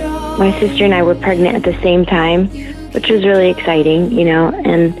ago, my sister and I were pregnant at the same time, which was really exciting,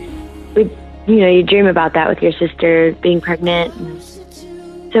 and you dream about that with your sister being pregnant.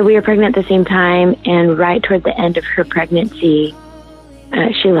 So we were pregnant at the same time, and right toward the end of her pregnancy,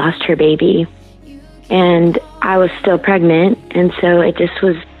 she lost her baby. And I was still pregnant, and so it just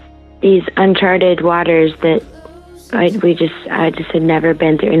was these uncharted waters that I just had never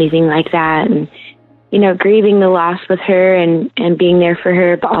been through anything like that. And grieving the loss with her and being there for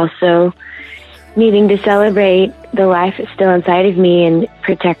her, but also needing to celebrate the life that's still inside of me and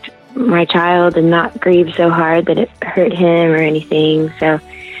protect my child and not grieve so hard that it hurt him or anything. So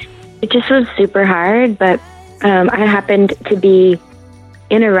it just was super hard, but I happened to be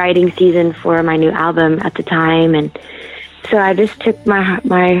in a writing season for my new album at the time, and so I just took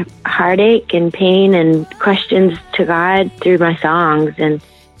my heartache and pain and questions to God through my songs and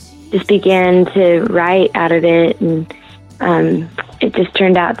just began to write out of it. And it just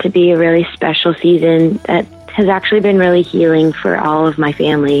turned out to be a really special season that has actually been really healing for all of my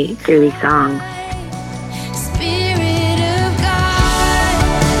family through these songs.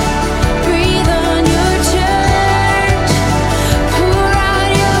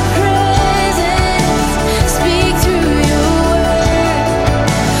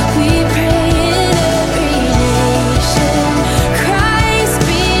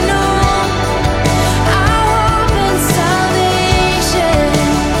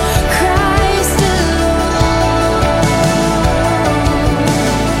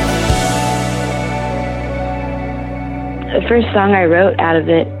 The first song I wrote out of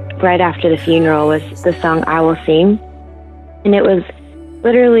it right after the funeral was the song I Will Sing. And it was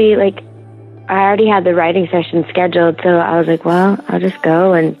literally like, I already had the writing session scheduled, so I was like, well, I'll just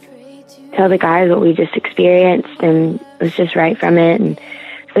go and tell the guys what we just experienced, and let's just write from it. And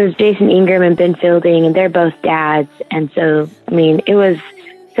so it was Jason Ingram and Ben Fielding, and they're both dads. And so, I mean, it was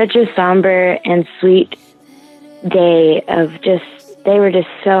such a somber and sweet day of just, they were just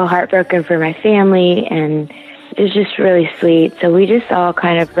so heartbroken for my family, and it was just really sweet. So we just all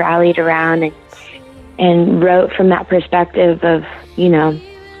kind of rallied around and wrote from that perspective of, you know,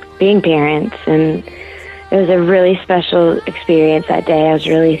 being parents. And it was a really special experience that day. I was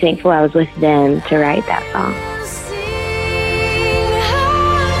really thankful I was with them to write that song.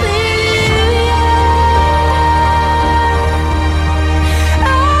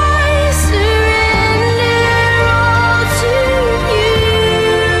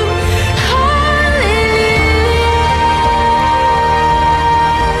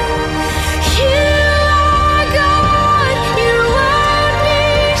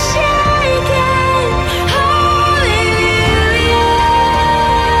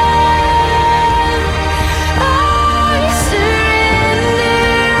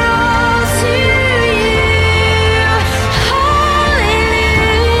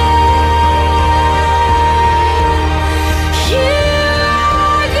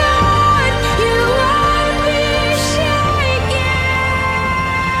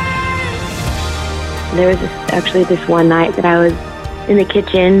 There was actually this one night that I was in the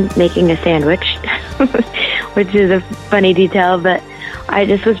kitchen making a sandwich, which is a funny detail, but I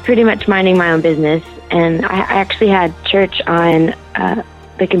just was pretty much minding my own business. And I actually had church on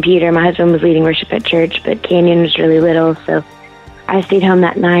the computer. My husband was leading worship at church, but Canyon was really little, so I stayed home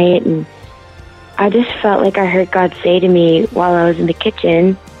that night. And I just felt like I heard God say to me while I was in the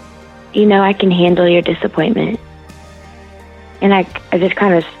kitchen, you know, I can handle your disappointment. And I just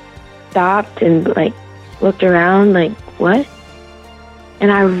kind of stopped and like looked around like, what?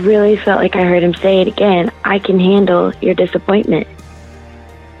 And I really felt like I heard him say it again, I can handle your disappointment.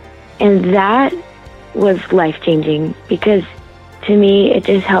 And that was life-changing, because to me it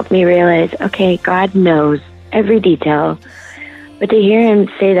just helped me realize, okay, God knows every detail. But to hear him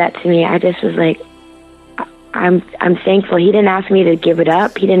say that to me, I just was like, I'm thankful. He didn't ask me to give it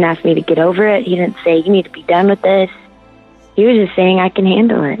up. He didn't ask me to get over it. He didn't say, you need to be done with this. He was just saying, I can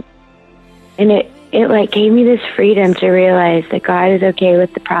handle it. And it like gave me this freedom to realize that God is okay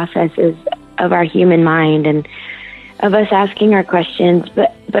with the processes of our human mind and of us asking our questions.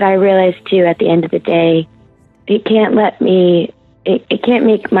 But I realized too, at the end of the day, it can't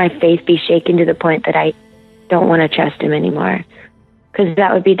make my faith be shaken to the point that I don't want to trust him anymore. Because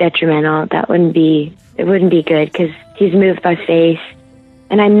that would be detrimental. It wouldn't be good, because he's moved by faith.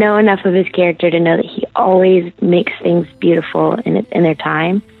 And I know enough of his character to know that he always makes things beautiful in their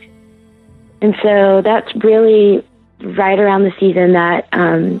time. And so that's really right around the season that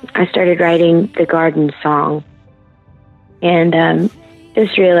I started writing the Garden song. And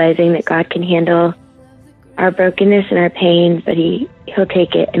just realizing that God can handle our brokenness and our pain, but he'll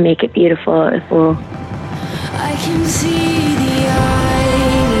take it and make it beautiful if we'll. I can see the ivy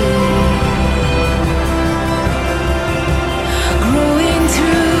growing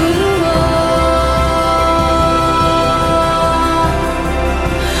through the wall,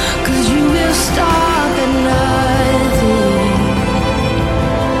 'cause you will stop at nothing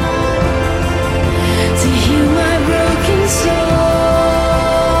to heal my broken soul.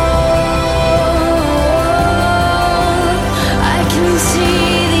 I can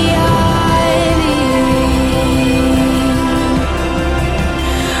see the ivy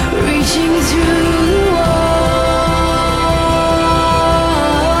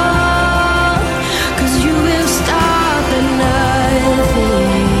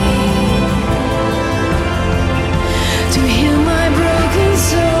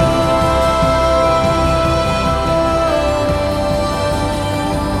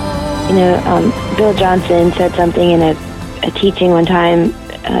Bill Johnson said something in a teaching one time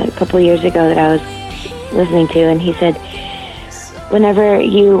a couple of years ago that I was listening to, and he said, whenever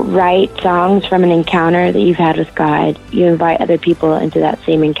you write songs from an encounter that you've had with God, you invite other people into that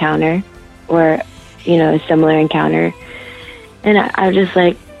same encounter or, a similar encounter. And I just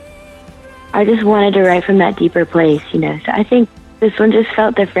wanted to write from that deeper place, So I think this one just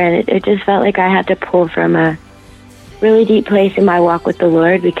felt different. It just felt like I had to pull from a really deep place in my walk with the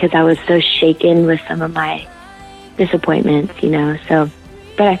Lord because I was so shaken with some of my disappointments, So,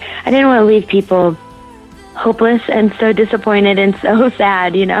 but I didn't want to leave people hopeless and so disappointed and so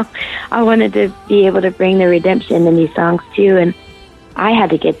sad, I wanted to be able to bring the redemption in these songs too, and I had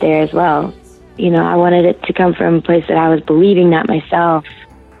to get there as well. I wanted it to come from a place that I was believing that myself,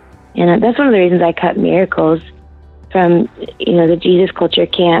 and that's one of the reasons I cut Miracles from, the Jesus Culture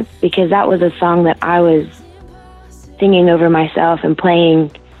Camp, because that was a song that I was singing over myself and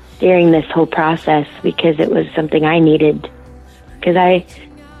playing during this whole process because it was something I needed, because I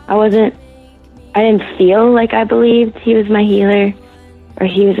didn't feel like I believed he was my healer or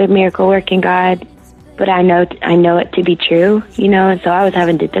he was a miracle working God, but I know it to be true, and so I was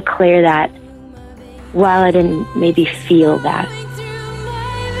having to declare that while I didn't maybe feel that.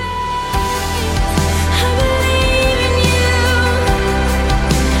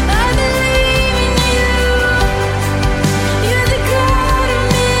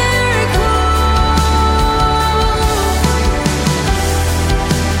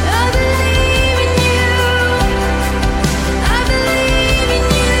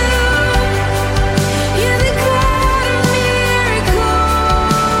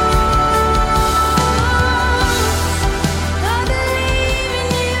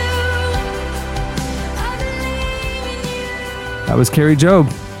 That was Kari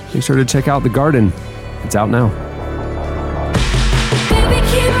Jobe. Make sure to check out The Garden. It's out now.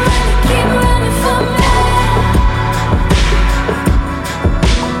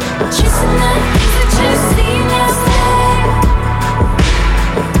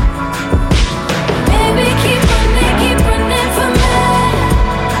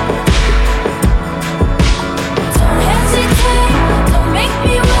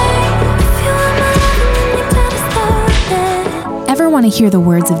 Want to hear the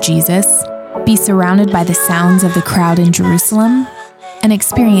words of Jesus, be surrounded by the sounds of the crowd in Jerusalem, an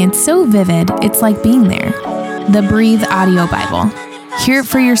experience so vivid it's like being there. The Breathe Audio Bible. Hear it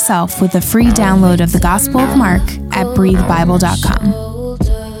for yourself with a free download of the Gospel of Mark at breathebible.com.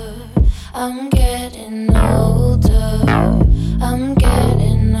 I'm getting older. I'm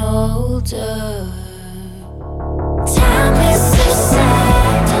getting older. Time is so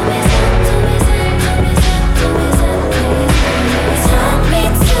sad. Time is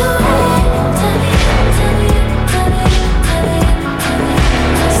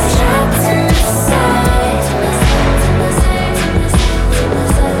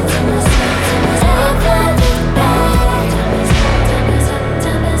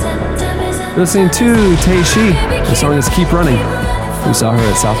listening to Tay Shi. The song is Keep Running. We saw her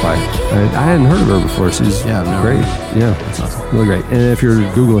at South by. I hadn't heard of her before. She's great. Yeah, that's awesome. Really great. And if you're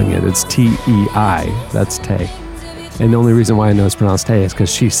Googling it, it's T-E-I. That's Tay. And the only reason why I know it's pronounced Tay is because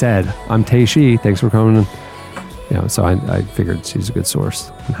she said, I'm Tay Shi. Thanks for coming. So I figured she's a good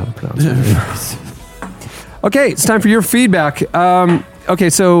source on how to pronounce it. Okay, it's time for your feedback. Okay,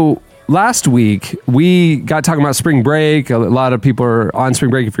 so last week we got talking about spring break. A lot of people are on spring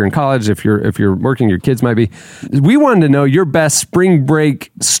break. If you're in college, if you're working, your kids might be. We wanted to know your best spring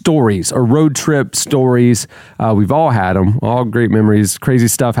break stories or road trip stories. We've all had them, all great memories, crazy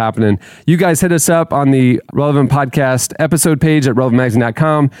stuff happening. You guys hit us up on the Relevant Podcast episode page at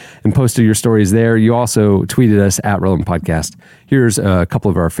relevantmagazine.com and posted your stories there. You also tweeted us at Relevant Podcast. Here's a couple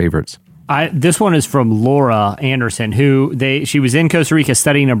of our favorites. This one is from Laura Anderson, she was in Costa Rica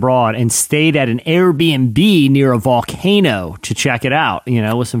studying abroad and stayed at an Airbnb near a volcano to check it out,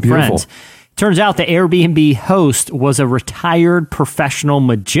 with some friends. Turns out the Airbnb host was a retired professional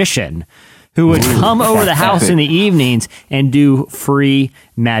magician who would come over the house in the evenings and do free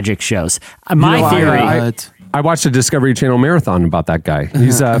magic shows. My theory... I watched a Discovery Channel marathon about that guy.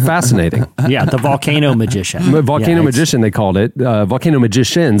 He's fascinating. Yeah, the volcano magician. Magician, they called it. Volcano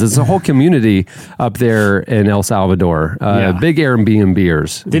magicians. It's a whole community up there in El Salvador. Big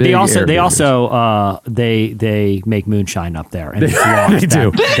Airbnbers. They make moonshine up there. And they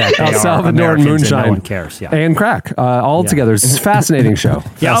do. El Salvador moonshine. No one cares. Yeah. And crack all together. It's a fascinating show.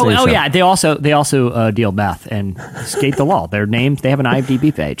 Yeah. They also deal meth and skate the law. They're named. They have an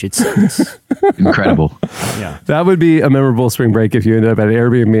IMDb page. It's incredible. That would be a memorable spring break if you ended up at an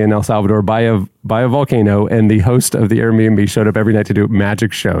Airbnb in El Salvador by a volcano, and the host of the Airbnb showed up every night to do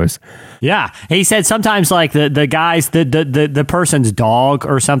magic shows. Yeah, he said sometimes like the guys, the person's dog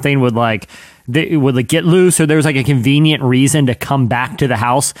or something would get loose, or there was like a convenient reason to come back to the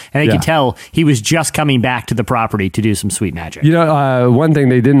house, and they could tell he was just coming back to the property to do some sweet magic. You know, one thing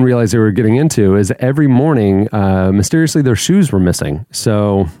they didn't realize they were getting into is every morning, mysteriously, their shoes were missing.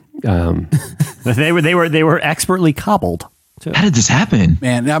 So they were expertly cobbled. How did this happen?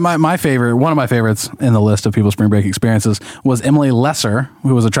 Man, one of my favorites in the list of people's spring break experiences was Emily Lesser,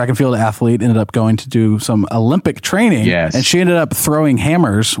 who was a track and field athlete, ended up going to do some Olympic training. Yes. And she ended up throwing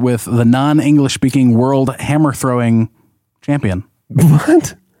hammers with the non-English speaking world hammer throwing champion.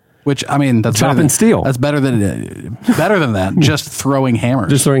 What? Which, I mean, that's chop and steel. That's better than that. Just throwing hammers.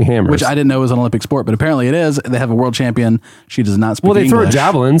 Just throwing hammers. Which I didn't know was an Olympic sport, but apparently it is. They have a world champion. She does not speak English. Well, they throw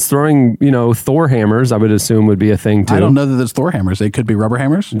javelins. Throwing, Thor hammers, I would assume, would be a thing, too. I don't know that it's Thor hammers. They could be rubber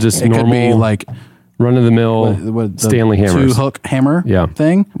hammers. Just it normal, could be like run-of-the-mill Stanley hammers. 2-hook hammer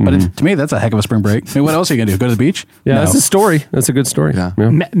thing. But to me, that's a heck of a spring break. I mean, what else are you going to do? Go to the beach? Yeah, that's a story. That's a good story. Yeah.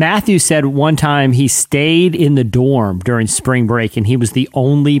 Matthew said one time he stayed in the dorm during spring break, and he was the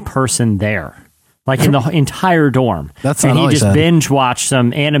only person there. Like in the entire dorm. And he just binge watched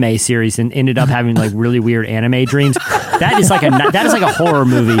some anime series and ended up having like really weird anime dreams. That is like a horror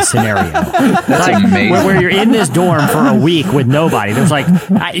movie scenario. That's amazing. Where you're in this dorm for a week with nobody. There's like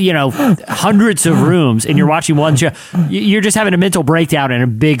hundreds of rooms, and you're watching one show. You're just having a mental breakdown in a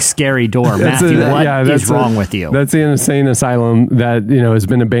big scary dorm. Matthew, what is wrong with you? That's the insane asylum that has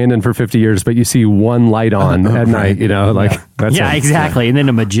been abandoned for 50 years, but you see one light on at night. That's exactly. And then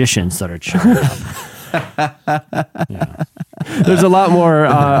a magician started showing up. There's a lot more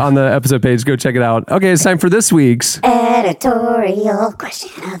on the episode page. Go check it out. Okay, it's time for this week's editorial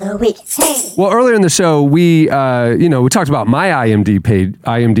question of the week. Hey. Well, earlier in the show, we talked about my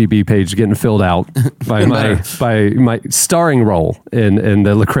IMDb page getting filled out by my starring role in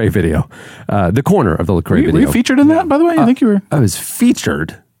the Lecrae video, the corner of the Lecrae video. Were you featured in that, by the way? I think you were. I was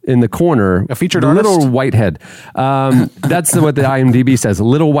featured in the corner, a featured artist? Little Whitehead. That's what the IMDb says.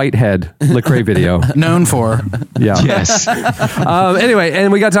 Little Whitehead Lecrae video, known for. Yeah. Yes. Anyway,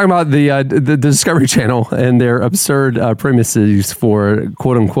 and we got talking about the Discovery Channel and their absurd premises for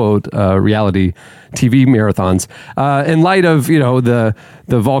quote unquote reality TV marathons. In light of the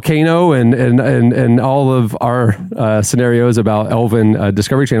volcano and all of our scenarios about Elvin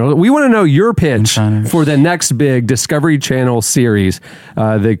Discovery Channel, we want to know your pitch for the next big Discovery Channel series,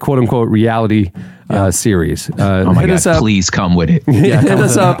 the quote unquote reality series. Oh my God! Please come with it. Yeah, hit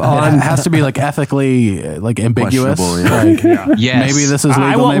us up on. It has to be like ethically ambiguous. Yes. Maybe this is legal.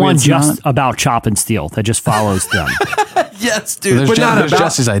 I want maybe one it's just not. about chop and steal that just follows them. Yes, dude. There's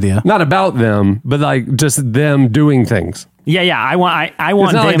Jesse's idea. Not about them, but like just them doing things. Yeah. I want them.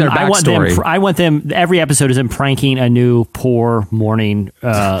 Like I want them. Every episode is them pranking a new poor morning show.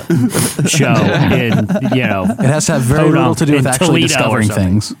 It has to have very little to do with actually discovering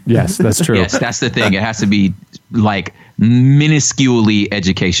things. Yes, that's true. Yes, that's the thing. It has to be like minusculely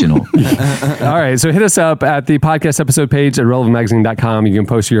educational. All right, so hit us up at the podcast episode page at relevantmagazine.com. You can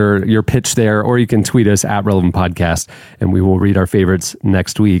post your pitch there, or you can tweet us at Relevant Podcast, and we will read our favorites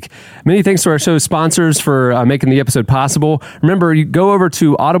next week. Many thanks to our show sponsors for making the episode possible. Remember, you go over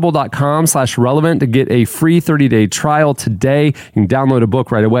to audible.com/relevant to get a free 30-day trial today. You can download a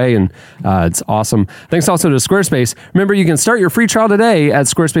book right away, and it's awesome. Thanks also to Squarespace. Remember, you can start your free trial today at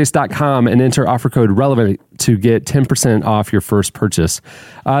squarespace.com and enter offer code RELEVANT to get 10% off your first purchase.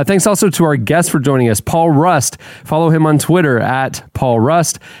 Thanks also to our guest for joining us, Paul Rust. Follow him on Twitter at Paul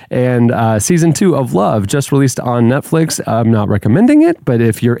Rust. And season 2 of Love just released on Netflix. I'm not recommending it, but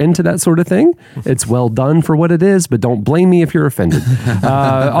if you're into that sort of thing, it's well done for what it is, but don't blame me if you're offended.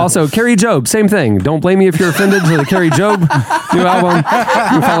 Also, Kari Jobe, same thing. Don't blame me if you're offended for the Kari Jobe new album. You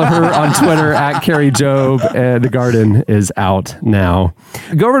can follow her on Twitter at Kari Jobe. The Garden is out now.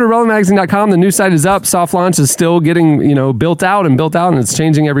 Go over to relevantmagazine.com. The new site is up. Soft launch is still getting built out, and it's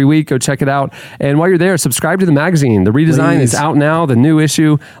changing every week. Go check it out. And while you're there, subscribe to the magazine. The redesign is out now. The new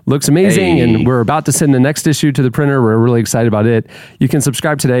issue looks amazing, and we're about to send the next issue to the printer. We're really excited about it. You can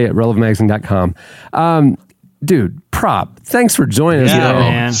subscribe today at relevantmagazine.com. Dude, Prop, thanks for joining us.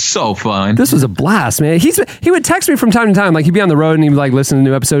 Man. So fun. This was a blast, man. He would text me from time to time. Like, he'd be on the road and he'd like listen to a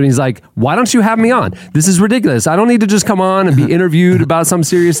new episode, and he's like, why don't you have me on? This is ridiculous. I don't need to just come on and be interviewed about some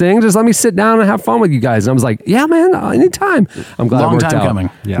serious thing. Just let me sit down and have fun with you guys. And I was like, yeah, man, anytime. I'm glad it worked out. Coming.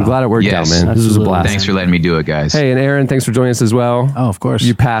 Yeah. I'm glad it worked out, man. Absolutely. This was a blast. Thanks for letting me do it, guys. Hey, and Aaron, thanks for joining us as well. Oh, of course.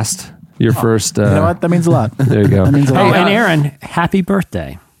 You passed your first. You know what? That means a lot. There you go. That means a lot. Oh, and Aaron, happy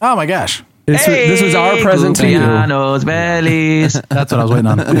birthday. Oh, my gosh. This was our present to you. Pianos, bellies. That's what I was waiting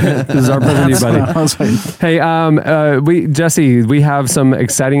on. This is our present to you, buddy. Hey, Jesse, we have some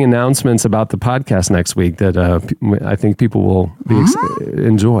exciting announcements about the podcast next week that I think people will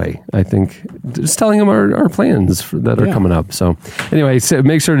enjoy. I think just telling them our plans that are coming up. So anyway,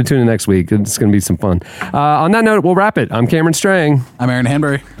 make sure to tune in next week. It's going to be some fun. On that note, we'll wrap it. I'm Cameron Strang. I'm Aaron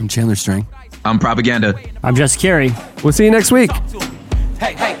Hanbury. I'm Chandler Strang. I'm Propaganda. I'm Jesse Kari. We'll see you next week.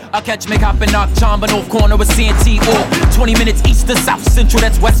 Hey, I'll catch me hopping knock Chamba North corner with CNT or 20 minutes east to South Central,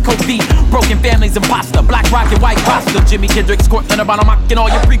 that's West Coast beat. Broken families and pasta, black rock and white pasta. Jimi Kendrix, Courtland, about mocking all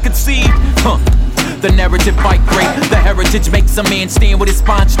your preconceived. The narrative bite great. The heritage makes a man stand with his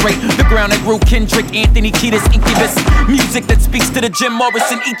spine straight. The ground that grew Kendrick, Anthony Kiedis, Incubus. Music that speaks to the Jim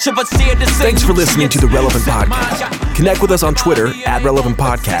Morrison. Each of us here the same. Thanks for listening to The Relevant Podcast. Connect with us on Twitter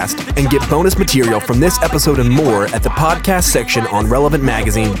 @RelevantPodcast and get bonus material from this episode and more at the podcast section on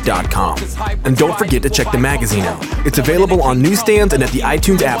RelevantMagazine.com. And don't forget to check the magazine out. It's available on newsstands and at the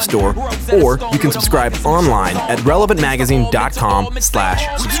iTunes App Store, or you can subscribe online at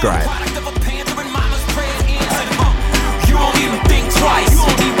RelevantMagazine.com/subscribe. Twice.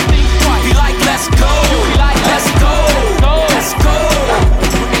 Be like, let's go. Let's go. Let's go.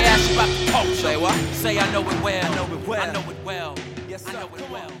 When they ask about the culture, say what? Say I know it well. I know it well. I know it well. Yes, I know it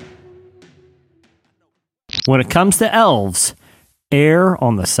well. When it comes to elves, err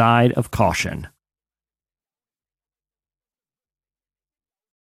on the side of caution.